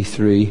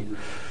 73.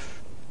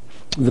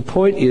 The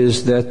point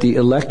is that the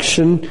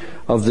election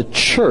of the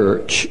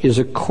church is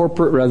a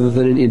corporate rather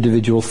than an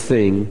individual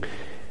thing.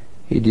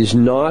 It is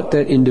not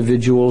that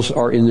individuals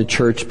are in the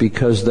church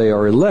because they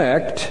are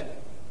elect.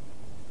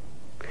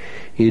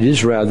 It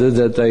is rather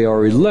that they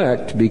are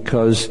elect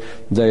because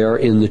they are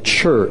in the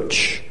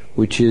church,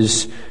 which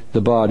is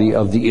the body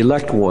of the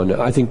elect one.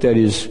 I think that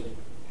is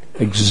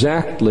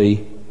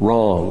exactly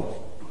wrong.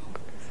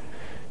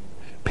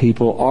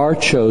 People are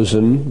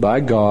chosen by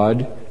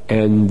God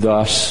and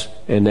thus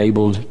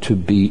enabled to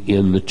be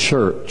in the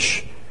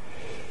church,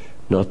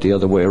 not the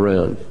other way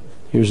around.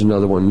 Here's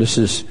another one. This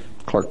is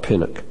Clark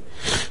Pinnock.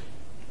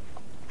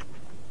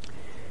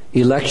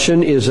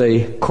 Election is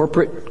a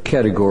corporate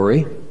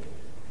category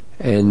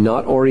and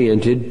not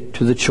oriented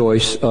to the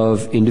choice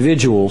of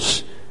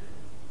individuals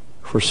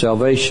for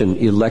salvation.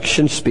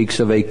 Election speaks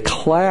of a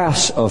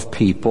class of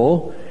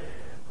people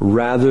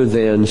rather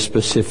than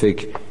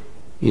specific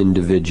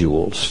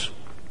individuals.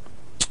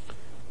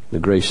 The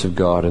grace of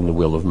God and the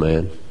will of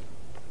man.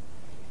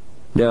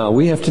 Now,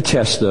 we have to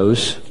test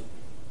those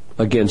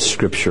against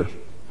Scripture.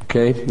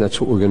 Okay?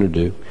 That's what we're going to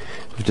do.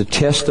 We have to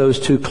test those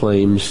two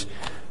claims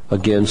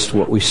against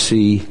what we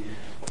see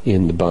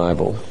in the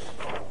Bible.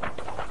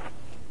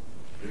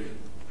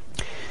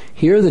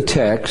 Here are the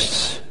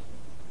texts,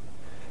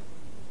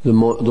 the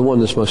one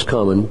that's most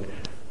common,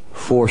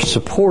 for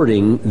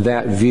supporting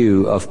that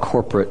view of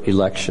corporate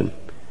election.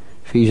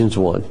 Ephesians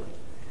 1.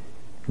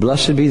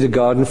 Blessed be the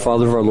God and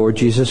Father of our Lord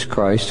Jesus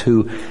Christ,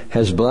 who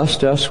has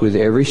blessed us with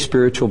every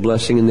spiritual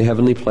blessing in the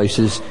heavenly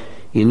places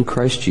in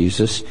Christ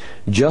Jesus,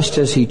 just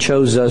as He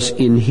chose us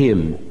in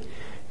Him.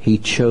 He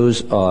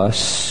chose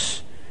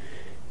us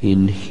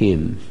in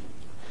Him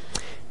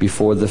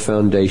before the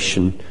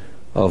foundation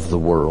of the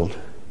world.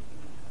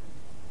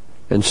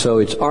 And so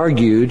it's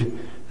argued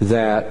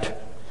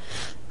that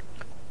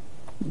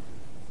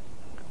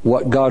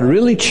what God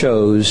really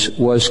chose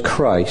was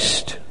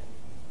Christ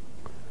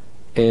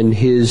and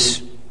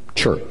His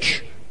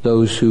church,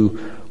 those who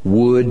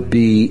would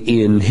be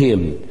in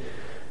Him.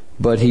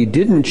 But He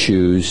didn't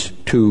choose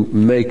to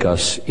make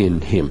us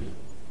in Him.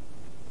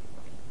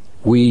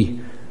 We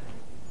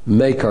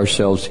make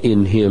ourselves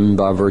in Him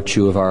by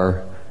virtue of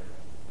our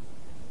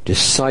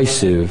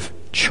decisive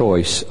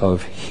choice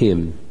of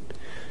Him.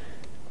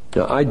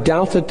 Now, I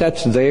doubt that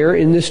that's there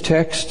in this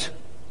text,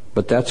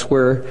 but that's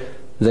where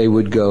they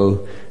would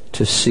go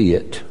to see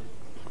it.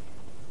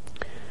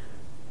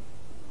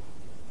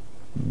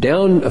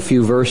 Down a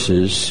few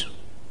verses,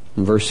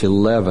 in verse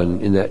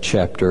 11 in that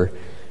chapter,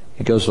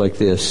 it goes like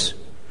this.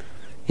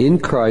 In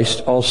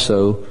Christ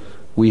also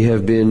we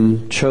have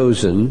been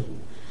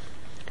chosen,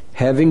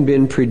 having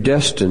been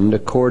predestined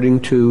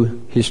according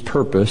to His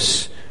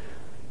purpose,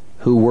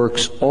 who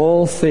works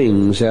all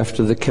things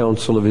after the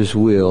counsel of His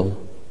will.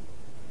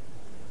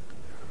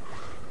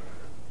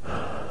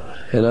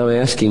 And I'm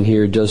asking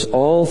here, does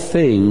all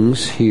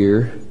things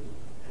here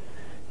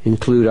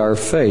include our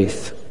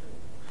faith?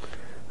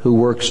 Who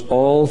works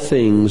all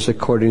things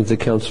according to the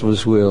counsel of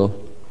His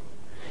will.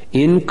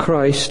 In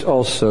Christ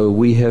also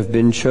we have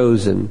been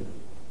chosen,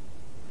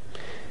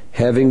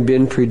 having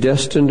been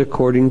predestined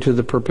according to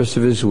the purpose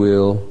of His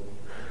will,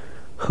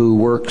 who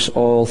works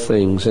all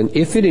things. And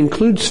if it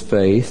includes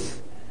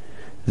faith,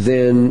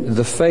 then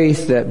the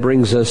faith that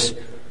brings us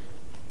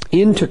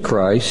into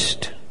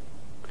Christ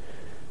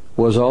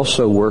was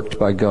also worked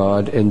by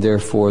God, and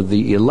therefore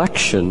the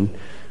election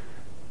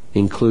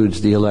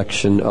includes the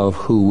election of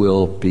who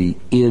will be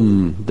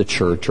in the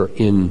church or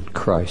in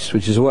Christ,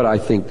 which is what I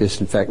think this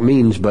in fact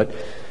means, but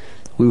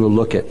we will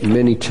look at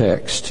many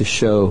texts to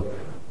show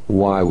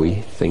why we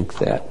think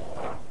that.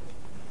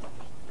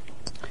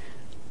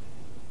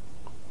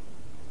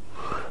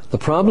 The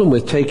problem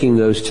with taking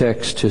those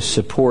texts to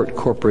support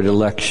corporate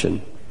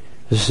election,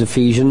 this is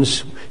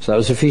Ephesians, so that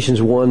was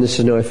Ephesians 1, this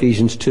is now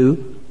Ephesians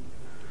 2.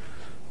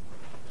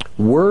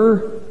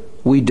 Were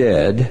we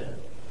dead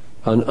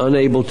and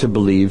unable to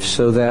believe,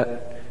 so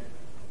that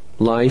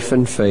life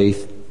and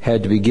faith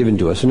had to be given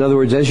to us? In other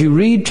words, as you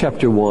read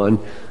chapter 1,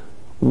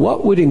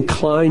 what would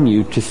incline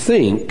you to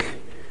think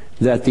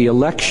that the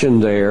election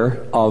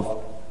there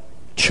of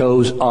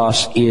chose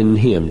us in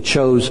Him.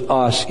 Chose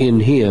us in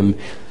Him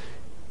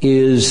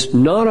is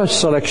not a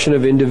selection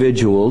of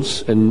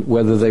individuals and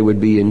whether they would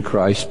be in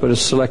Christ, but a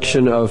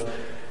selection of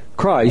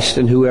Christ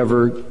and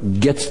whoever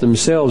gets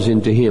themselves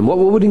into Him. What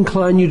would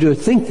incline you to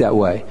think that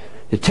way?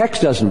 The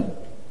text doesn't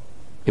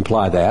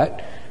imply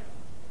that.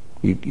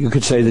 You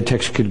could say the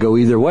text could go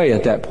either way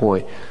at that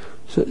point.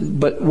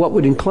 But what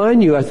would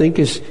incline you, I think,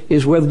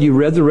 is whether you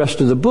read the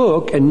rest of the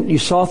book and you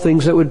saw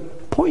things that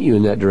would point you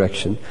in that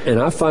direction. And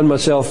I find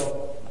myself,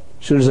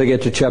 as soon as I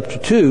get to chapter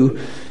 2,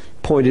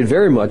 pointed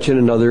very much in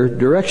another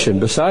direction,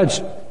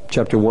 besides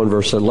chapter 1,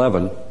 verse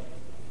 11.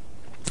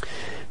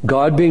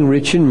 God, being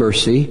rich in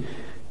mercy,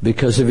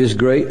 because of His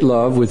great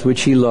love with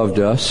which He loved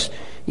us,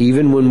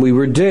 even when we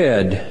were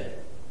dead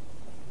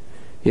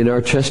in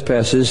our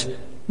trespasses,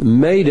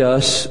 made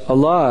us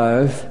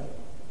alive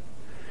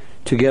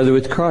together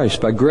with Christ.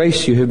 By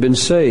grace you have been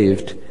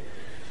saved,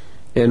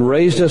 and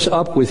raised us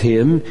up with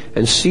Him,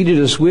 and seated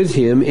us with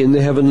Him in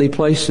the heavenly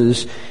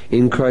places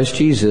in Christ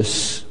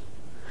Jesus,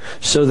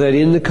 so that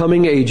in the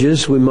coming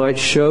ages we might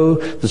show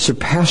the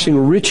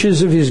surpassing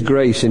riches of His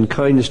grace and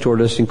kindness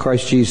toward us in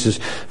Christ Jesus.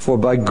 For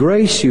by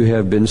grace you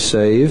have been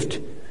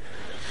saved.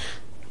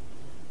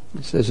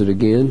 It says it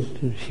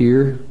again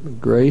here.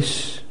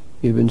 Grace,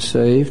 you've been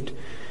saved.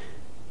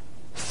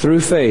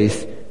 Through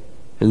faith,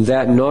 and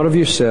that not of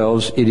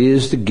yourselves, it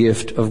is the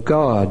gift of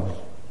God,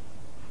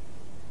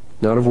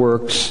 not of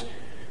works,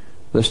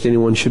 lest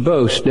anyone should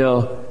boast.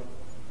 Now,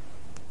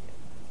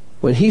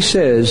 when he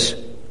says,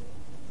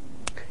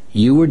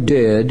 you were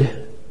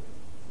dead,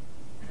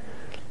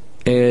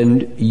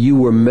 and you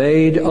were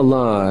made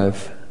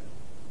alive,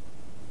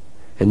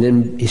 and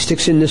then he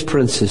sticks in this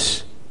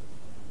parenthesis.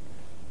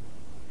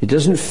 It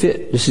doesn't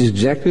fit. This is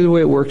exactly the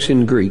way it works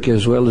in Greek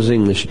as well as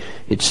English.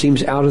 It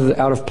seems out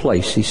of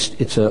place.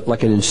 It's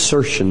like an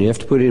insertion. You have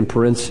to put it in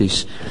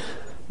parentheses.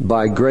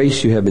 By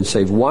grace you have been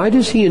saved. Why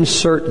does he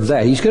insert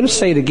that? He's going to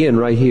say it again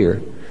right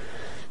here.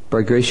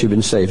 By grace you've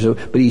been saved.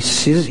 But he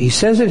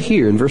says it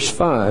here in verse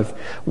 5.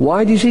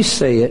 Why does he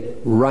say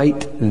it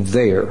right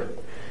there?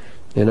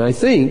 And I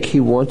think he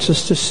wants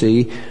us to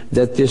see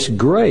that this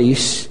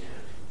grace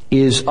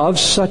is of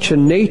such a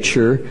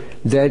nature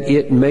that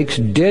it makes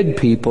dead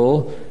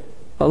people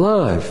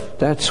alive.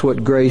 That's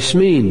what grace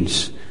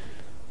means.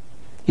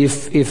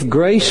 If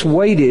grace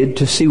waited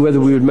to see whether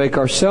we would make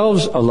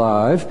ourselves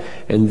alive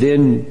and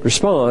then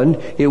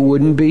respond, it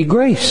wouldn't be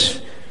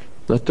grace.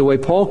 Not the way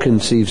Paul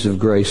conceives of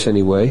grace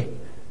anyway.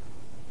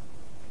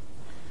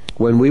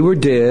 When we were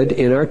dead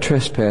in our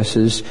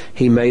trespasses,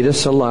 He made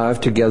us alive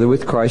together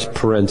with Christ,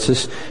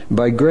 parenthesis,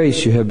 by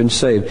grace you have been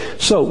saved.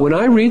 So when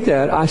I read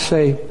that, I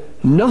say,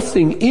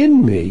 nothing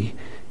in me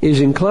is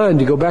inclined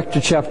to go back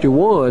to chapter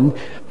 1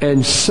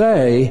 and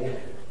say,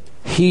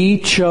 He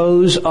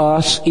chose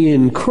us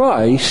in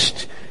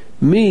Christ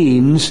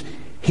means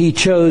He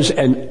chose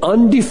an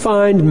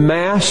undefined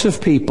mass of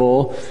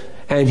people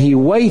and He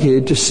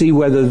waited to see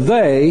whether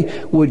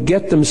they would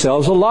get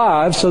themselves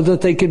alive so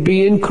that they could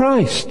be in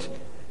Christ.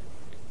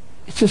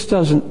 It just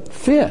doesn't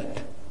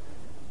fit.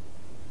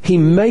 He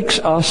makes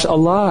us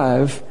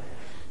alive,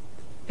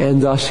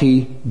 and thus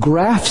He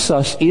grafts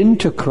us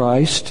into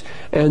Christ,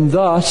 and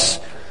thus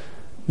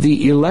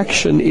the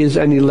election is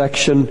an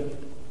election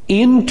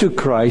into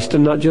Christ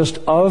and not just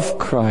of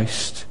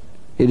Christ.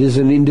 It is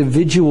an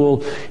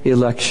individual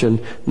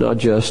election, not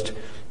just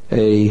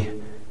a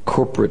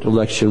corporate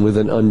election with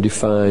an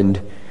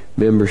undefined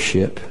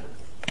membership.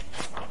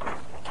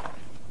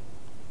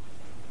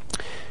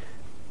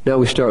 Now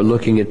we start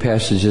looking at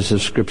passages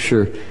of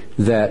Scripture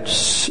that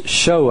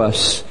show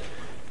us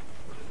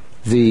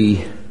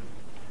the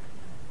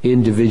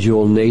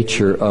individual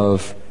nature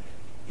of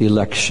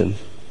election.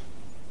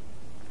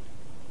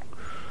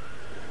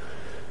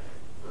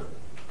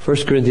 1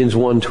 Corinthians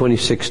 1,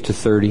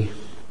 26-30.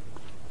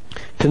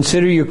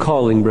 Consider your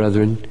calling,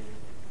 brethren,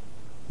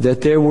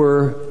 that there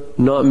were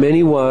not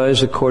many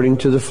wise according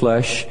to the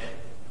flesh,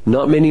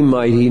 not many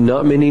mighty,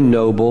 not many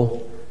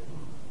noble,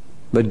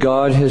 but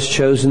God has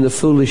chosen the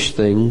foolish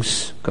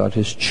things. God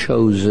has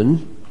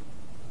chosen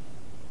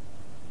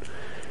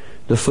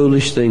the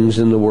foolish things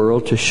in the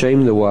world to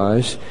shame the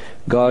wise.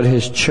 God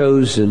has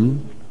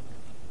chosen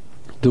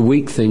the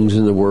weak things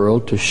in the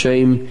world to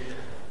shame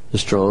the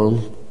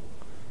strong.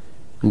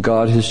 And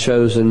God has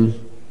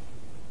chosen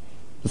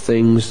the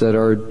things that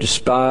are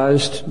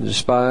despised. The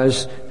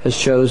despised has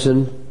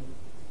chosen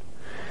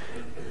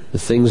the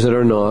things that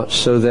are not,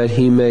 so that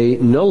He may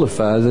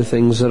nullify the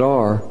things that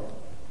are,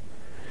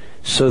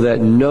 so that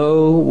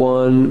no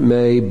one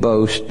may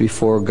boast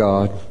before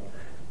God.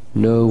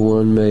 No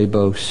one may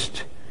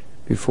boast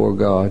before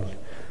God.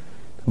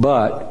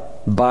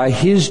 But by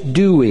His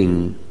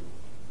doing,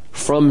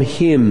 from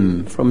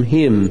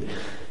Him,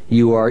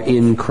 you are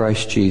in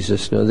Christ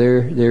Jesus. Now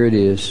there it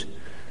is.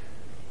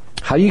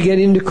 How do you get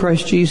into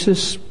Christ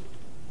Jesus?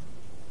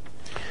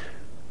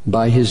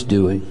 By His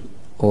doing,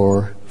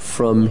 or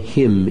from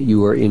Him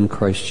you are in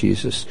Christ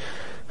Jesus,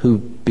 who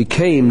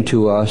became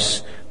to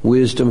us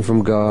wisdom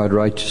from God,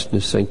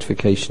 righteousness,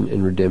 sanctification,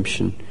 and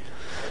redemption.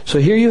 So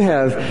here you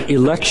have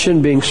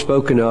election being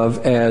spoken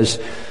of as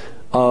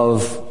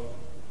of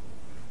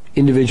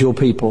individual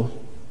people,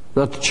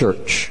 not the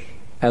church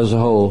as a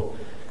whole.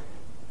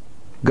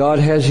 God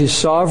has His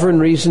sovereign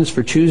reasons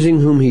for choosing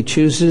whom He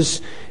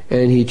chooses,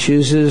 and He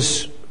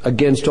chooses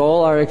against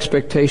all our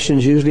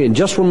expectations usually. And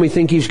just when we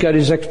think He's got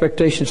His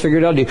expectations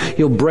figured out,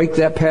 He'll break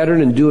that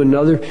pattern and do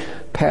another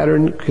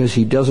pattern, because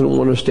He doesn't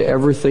want us to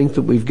ever think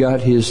that we've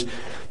got His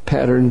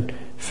pattern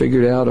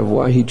figured out of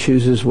why He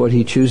chooses what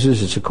He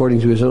chooses. It's according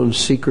to His own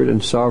secret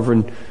and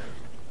sovereign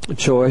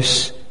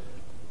choice.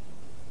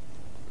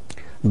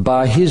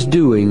 By His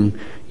doing,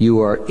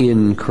 you are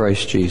in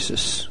Christ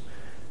Jesus.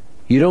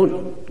 You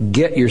don't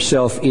get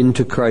yourself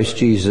into Christ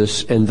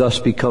Jesus and thus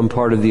become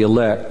part of the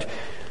elect.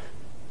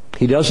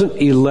 He doesn't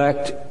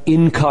elect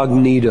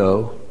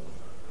incognito.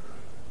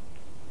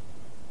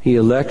 He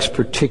elects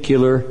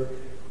particular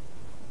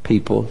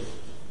people.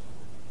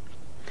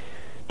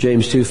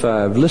 James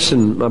 2:5,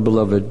 listen, my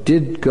beloved,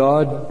 did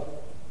God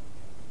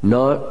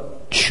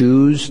not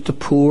choose the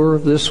poor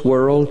of this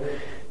world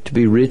to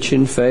be rich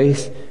in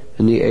faith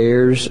and the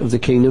heirs of the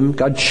kingdom?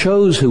 God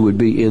chose who would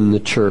be in the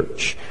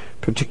church,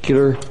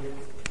 particular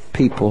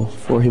people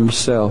for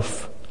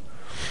Himself.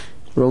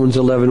 Romans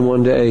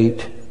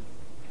 11:1-8.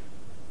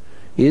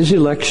 Is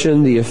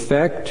election the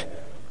effect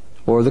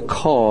or the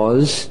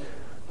cause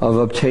of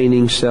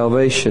obtaining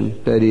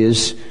salvation? That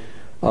is,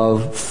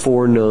 of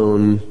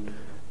foreknown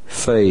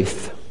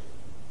faith.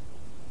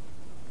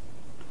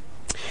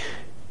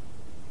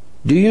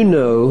 Do you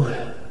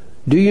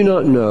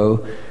not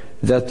know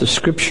that the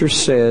Scripture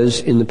says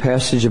in the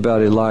passage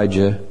about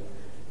Elijah,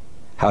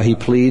 how he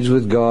pleads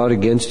with God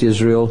against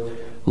Israel,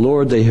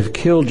 Lord, they have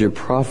killed your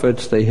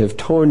prophets, they have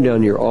torn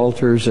down your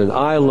altars, and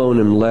I alone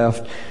am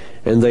left,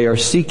 and they are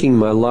seeking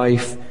my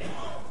life.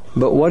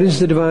 But what is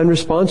the divine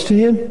response to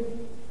him?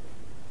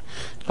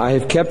 I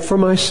have kept for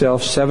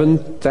myself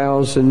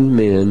 7,000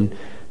 men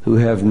who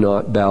have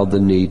not bowed the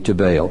knee to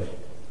Baal.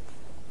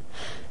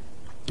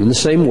 In the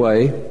same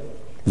way,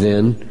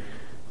 then,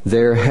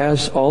 there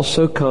has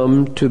also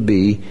come to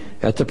be,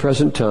 at the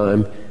present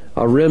time,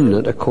 a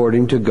remnant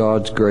according to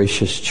God's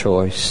gracious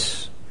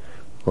choice,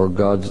 or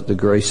the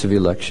grace of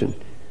election.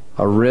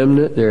 A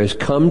remnant, there has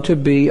come to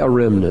be a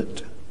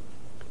remnant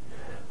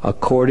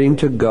according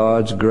to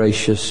God's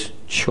gracious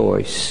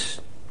choice.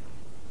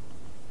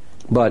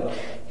 But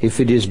if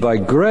it is by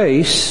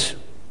grace,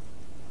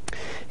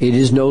 it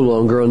is no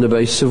longer on the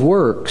basis of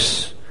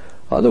works.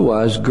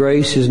 Otherwise,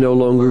 grace is no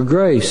longer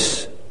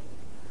grace.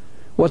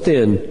 What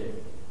then?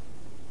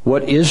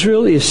 What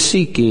Israel is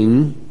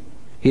seeking,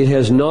 it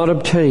has not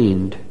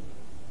obtained.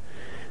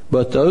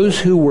 But those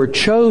who were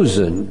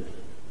chosen,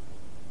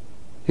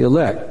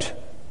 elect,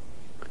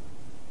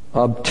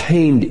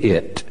 obtained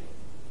it.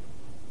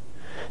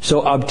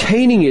 So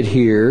obtaining it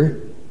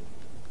here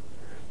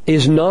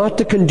is not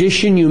the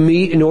condition you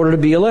meet in order to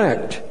be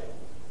elect.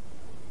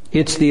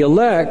 It's the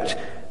elect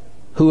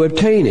who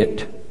obtain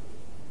it.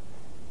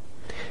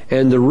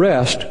 And the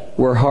rest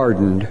were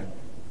hardened.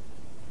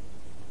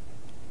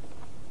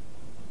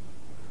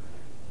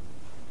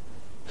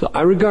 So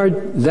I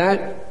regard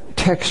that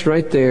text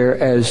right there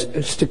as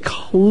just a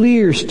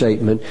clear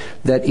statement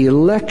that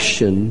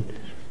election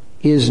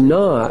is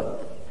not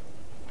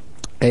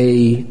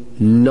a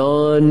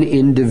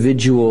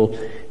non-individual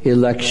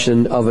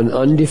election of an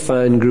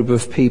undefined group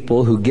of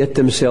people who get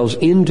themselves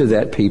into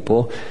that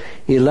people.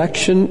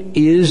 Election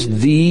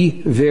is the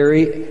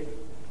very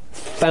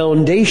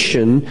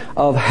foundation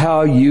of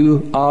how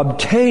you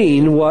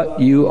obtain what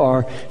you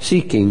are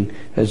seeking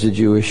as a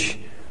Jewish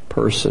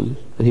person.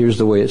 And here's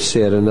the way it's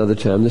said another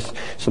time.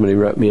 Somebody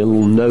wrote me a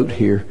little note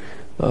here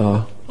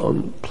on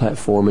the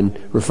platform and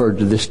referred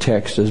to this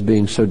text as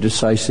being so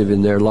decisive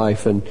in their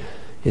life, and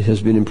it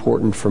has been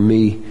important for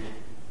me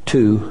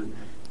too.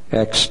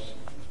 Acts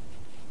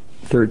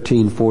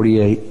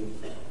 13:48.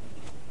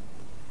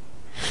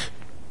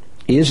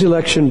 Is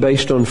election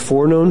based on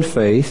foreknown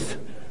faith,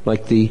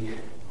 like the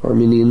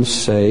Arminians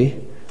say,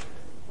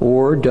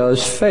 or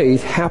does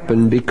faith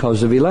happen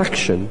because of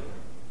election?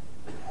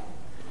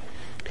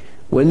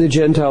 When the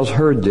Gentiles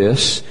heard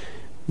this,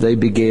 they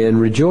began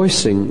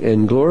rejoicing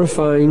and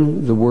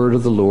glorifying the word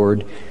of the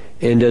Lord,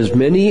 and as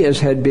many as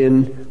had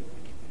been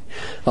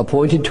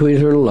appointed to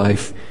eternal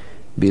life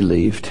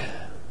believed.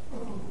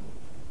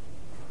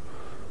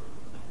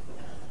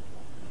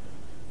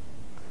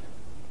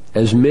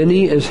 As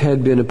many as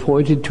had been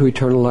appointed to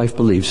eternal life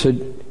believed. So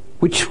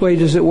which way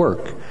does it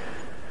work?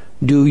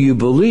 Do you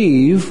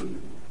believe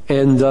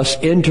and thus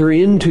enter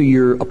into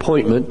your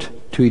appointment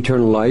to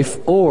eternal life,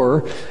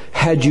 or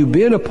had you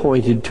been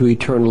appointed to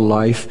eternal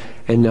life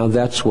and now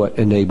that's what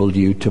enabled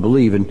you to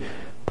believe? And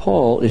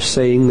Paul is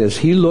saying this.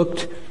 He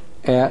looked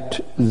at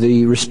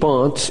the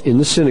response in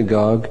the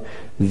synagogue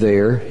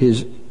there.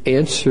 His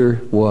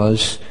answer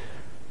was,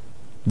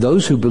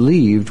 those who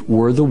believed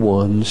were the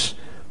ones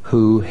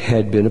who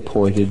had been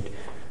appointed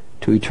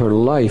to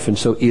eternal life. And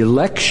so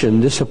election,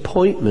 this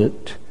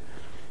appointment,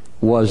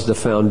 was the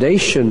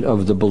foundation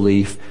of the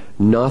belief,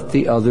 not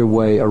the other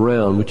way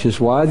around, which is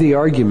why the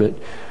argument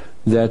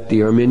that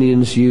the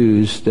Arminians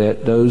use,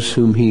 that those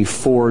whom he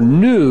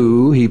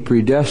foreknew, he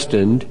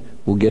predestined,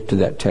 we'll get to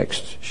that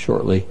text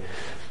shortly,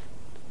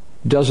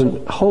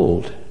 doesn't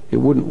hold. It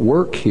wouldn't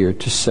work here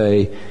to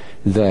say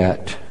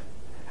that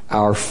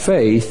our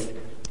faith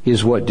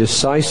is what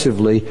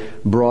decisively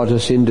brought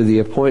us into the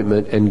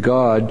appointment, and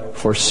God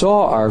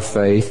foresaw our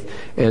faith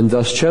and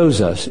thus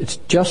chose us. It's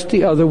just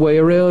the other way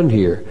around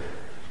here.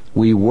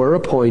 We were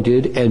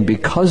appointed, and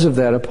because of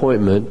that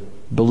appointment,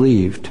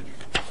 believed.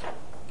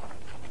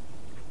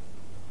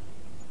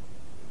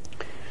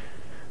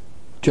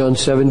 John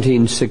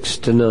 17,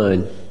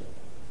 6-9.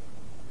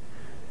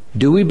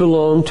 Do we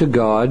belong to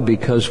God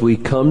because we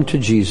come to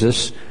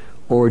Jesus,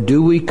 or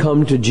do we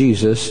come to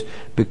Jesus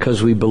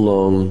because we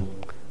belong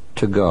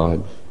to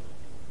God?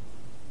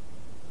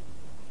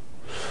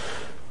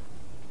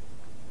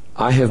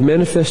 I have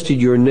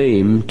manifested your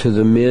name to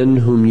the men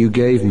whom you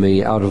gave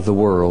me out of the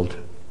world.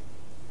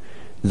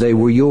 They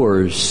were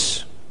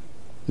yours.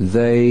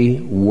 They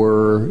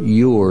were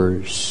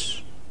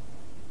yours.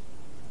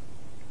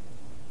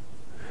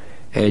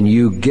 And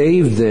you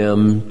gave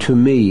them to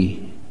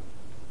me.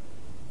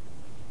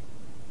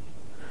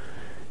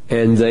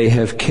 And they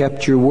have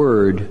kept your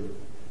word.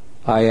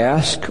 I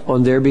ask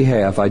on their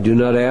behalf. I do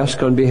not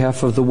ask on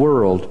behalf of the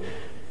world,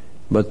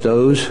 but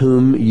those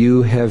whom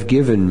you have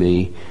given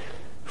me,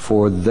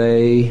 for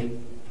they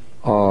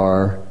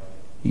are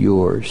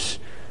yours.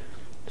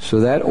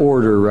 So that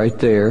order right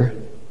there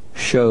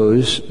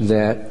shows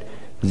that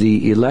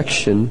the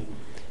election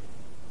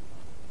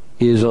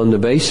is on the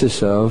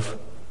basis of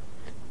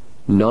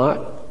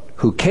not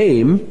who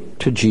came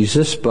to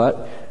Jesus,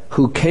 but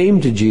who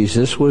came to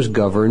Jesus was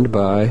governed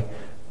by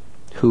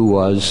who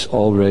was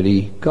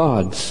already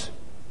God's,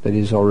 that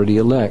is, already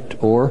elect.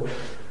 Or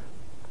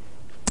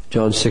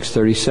John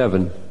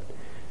 6:37,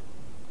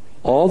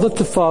 all that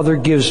the Father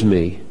gives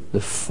me,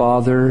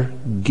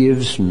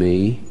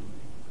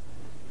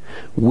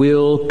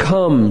 will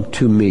come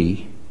to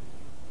me.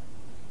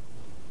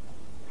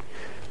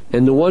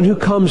 And the one who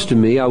comes to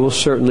me I will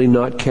certainly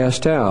not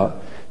cast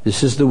out.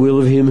 This is the will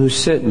of him who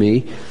sent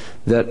me,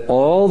 that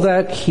all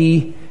that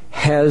he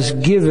has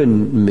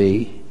given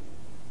me,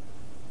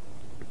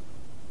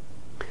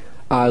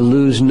 I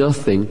lose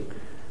nothing,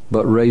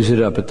 but raise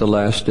it up at the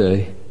last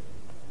day.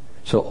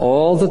 So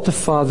all that the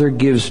Father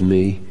gives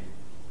me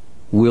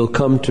will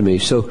come to me.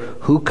 So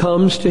who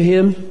comes to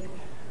him?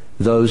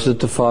 Those that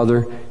the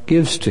Father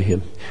gives to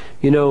him.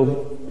 You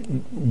know,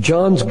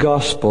 John's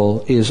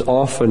gospel is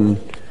often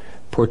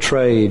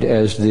portrayed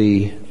as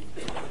the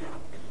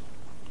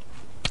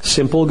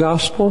simple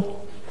gospel.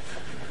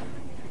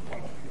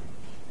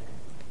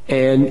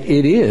 And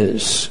it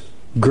is.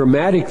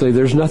 Grammatically,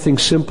 there's nothing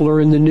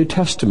simpler in the New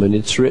Testament.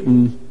 It's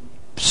written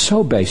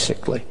so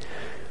basically.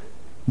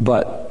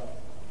 But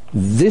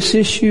this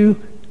issue,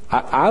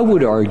 I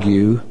would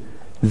argue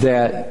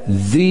that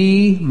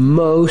the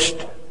most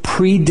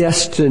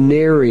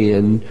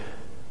predestinarian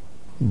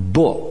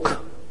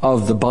book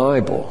of the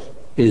Bible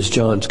is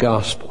John's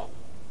Gospel.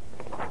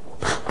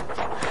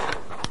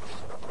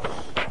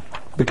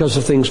 Because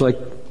of things like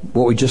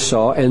what we just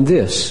saw and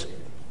this.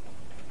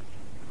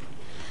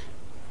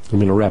 I'm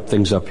going to wrap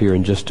things up here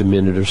in just a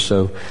minute or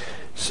so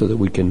that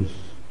we can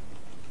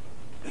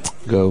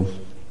go.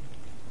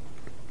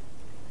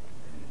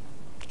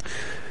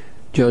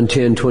 John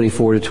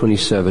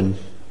 10:24-27.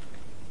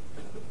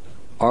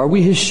 Are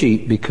we his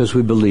sheep because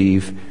we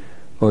believe,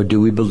 or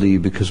do we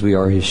believe because we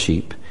are his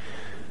sheep?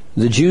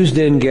 The Jews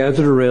then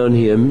gathered around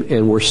him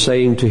and were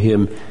saying to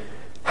him,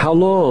 how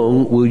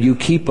long will you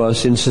keep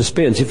us in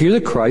suspense? If you're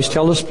the Christ,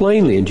 tell us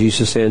plainly. And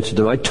Jesus answered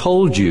them, I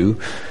told you,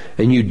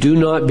 and you do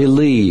not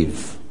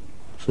believe.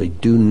 So they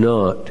do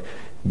not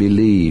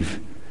believe.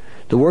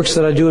 The works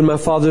that I do in my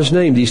Father's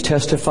name, these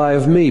testify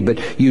of me,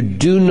 but you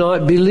do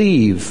not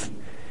believe.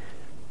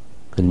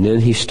 And then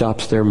he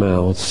stops their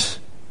mouths,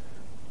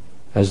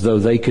 as though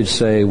they could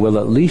say, well,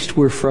 at least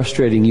we're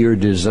frustrating your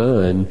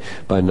design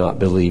by not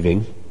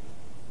believing.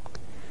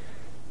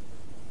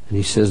 And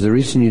he says, the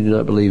reason you do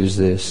not believe is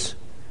this.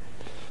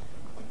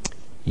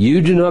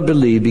 You do not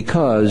believe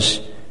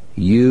because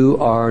you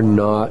are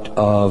not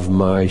of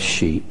my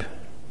sheep.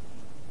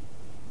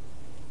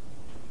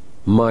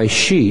 My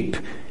sheep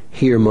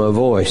hear my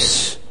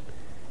voice,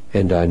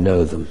 and I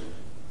know them.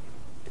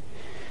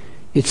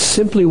 It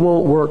simply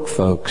won't work,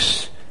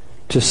 folks,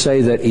 to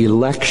say that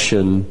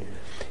election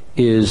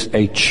is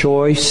a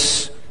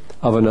choice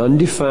of an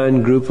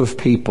undefined group of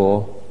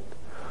people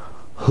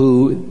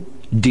who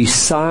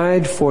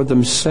decide for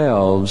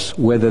themselves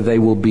whether they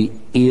will be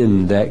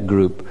in that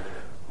group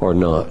or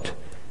not.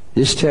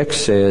 This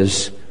text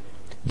says,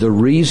 the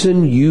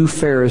reason you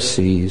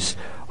Pharisees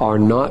are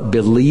not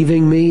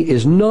believing me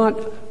is not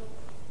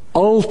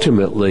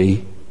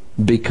ultimately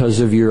because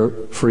of your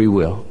free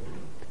will.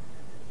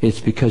 It's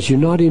because you're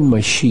not in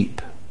my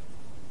sheep.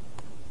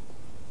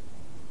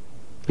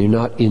 You're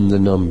not in the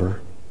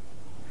number.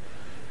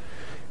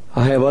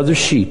 I have other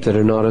sheep that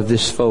are not of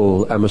this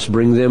fold. I must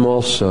bring them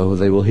also.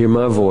 They will hear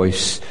my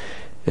voice,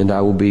 and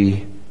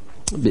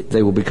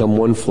they will become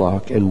one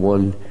flock and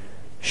one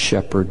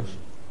shepherd.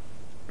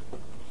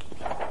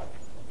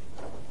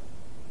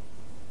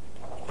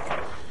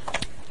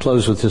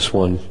 Close with this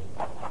one.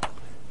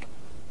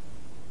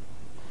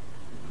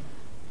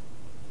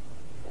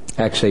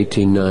 Acts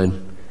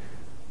 18:9.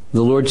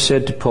 The Lord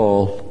said to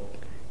Paul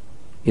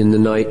in the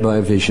night by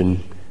a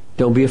vision,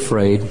 don't be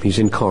afraid. He's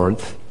in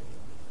Corinth.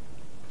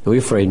 Don't be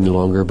afraid any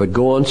longer, but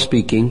go on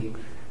speaking.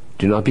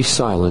 Do not be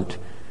silent,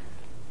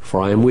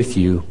 for I am with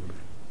you.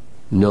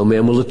 No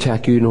man will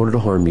attack you in order to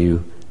harm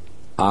you.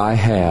 I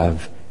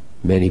have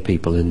many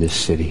people in this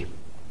city.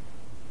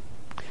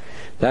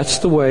 That's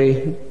the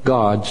way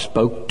God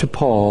spoke to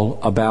Paul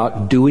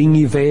about doing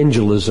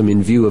evangelism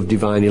in view of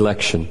divine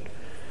election.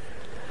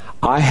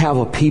 I have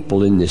a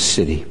people in this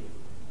city.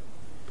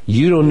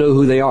 You don't know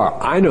who they are.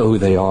 I know who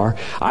they are.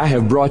 I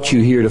have brought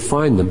you here to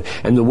find them.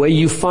 And the way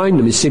you find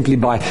them is simply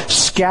by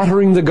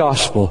scattering the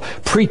gospel,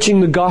 preaching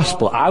the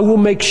gospel. I will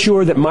make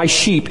sure that my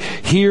sheep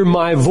hear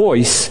my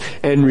voice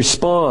and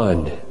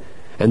respond.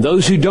 And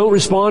those who don't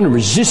respond and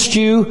resist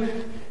you,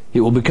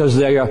 it will because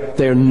they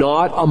are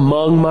not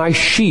among my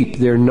sheep.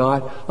 They're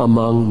not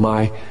among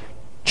my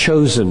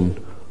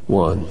chosen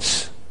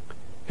ones.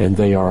 And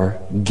they are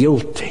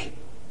guilty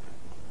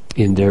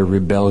in their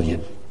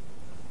rebellion.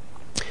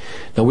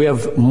 Now we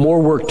have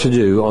more work to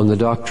do on the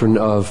doctrine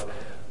of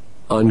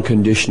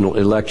unconditional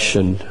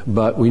election,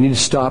 but we need to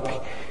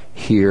stop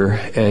here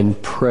and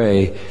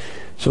pray.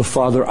 So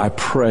Father, I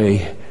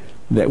pray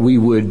that we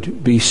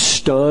would be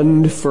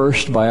stunned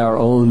first by our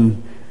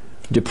own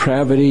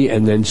depravity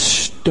and then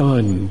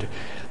stunned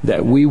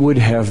that we would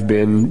have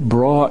been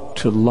brought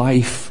to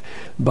life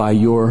by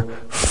your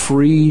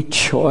free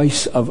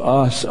choice of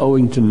us,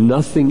 owing to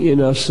nothing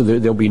in us, so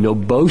that there'll be no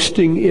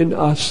boasting in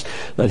us.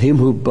 Let him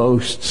who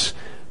boasts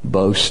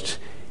boast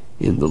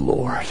in the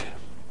Lord,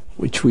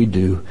 which we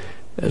do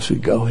as we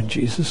go in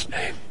Jesus'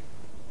 name.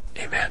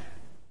 Amen.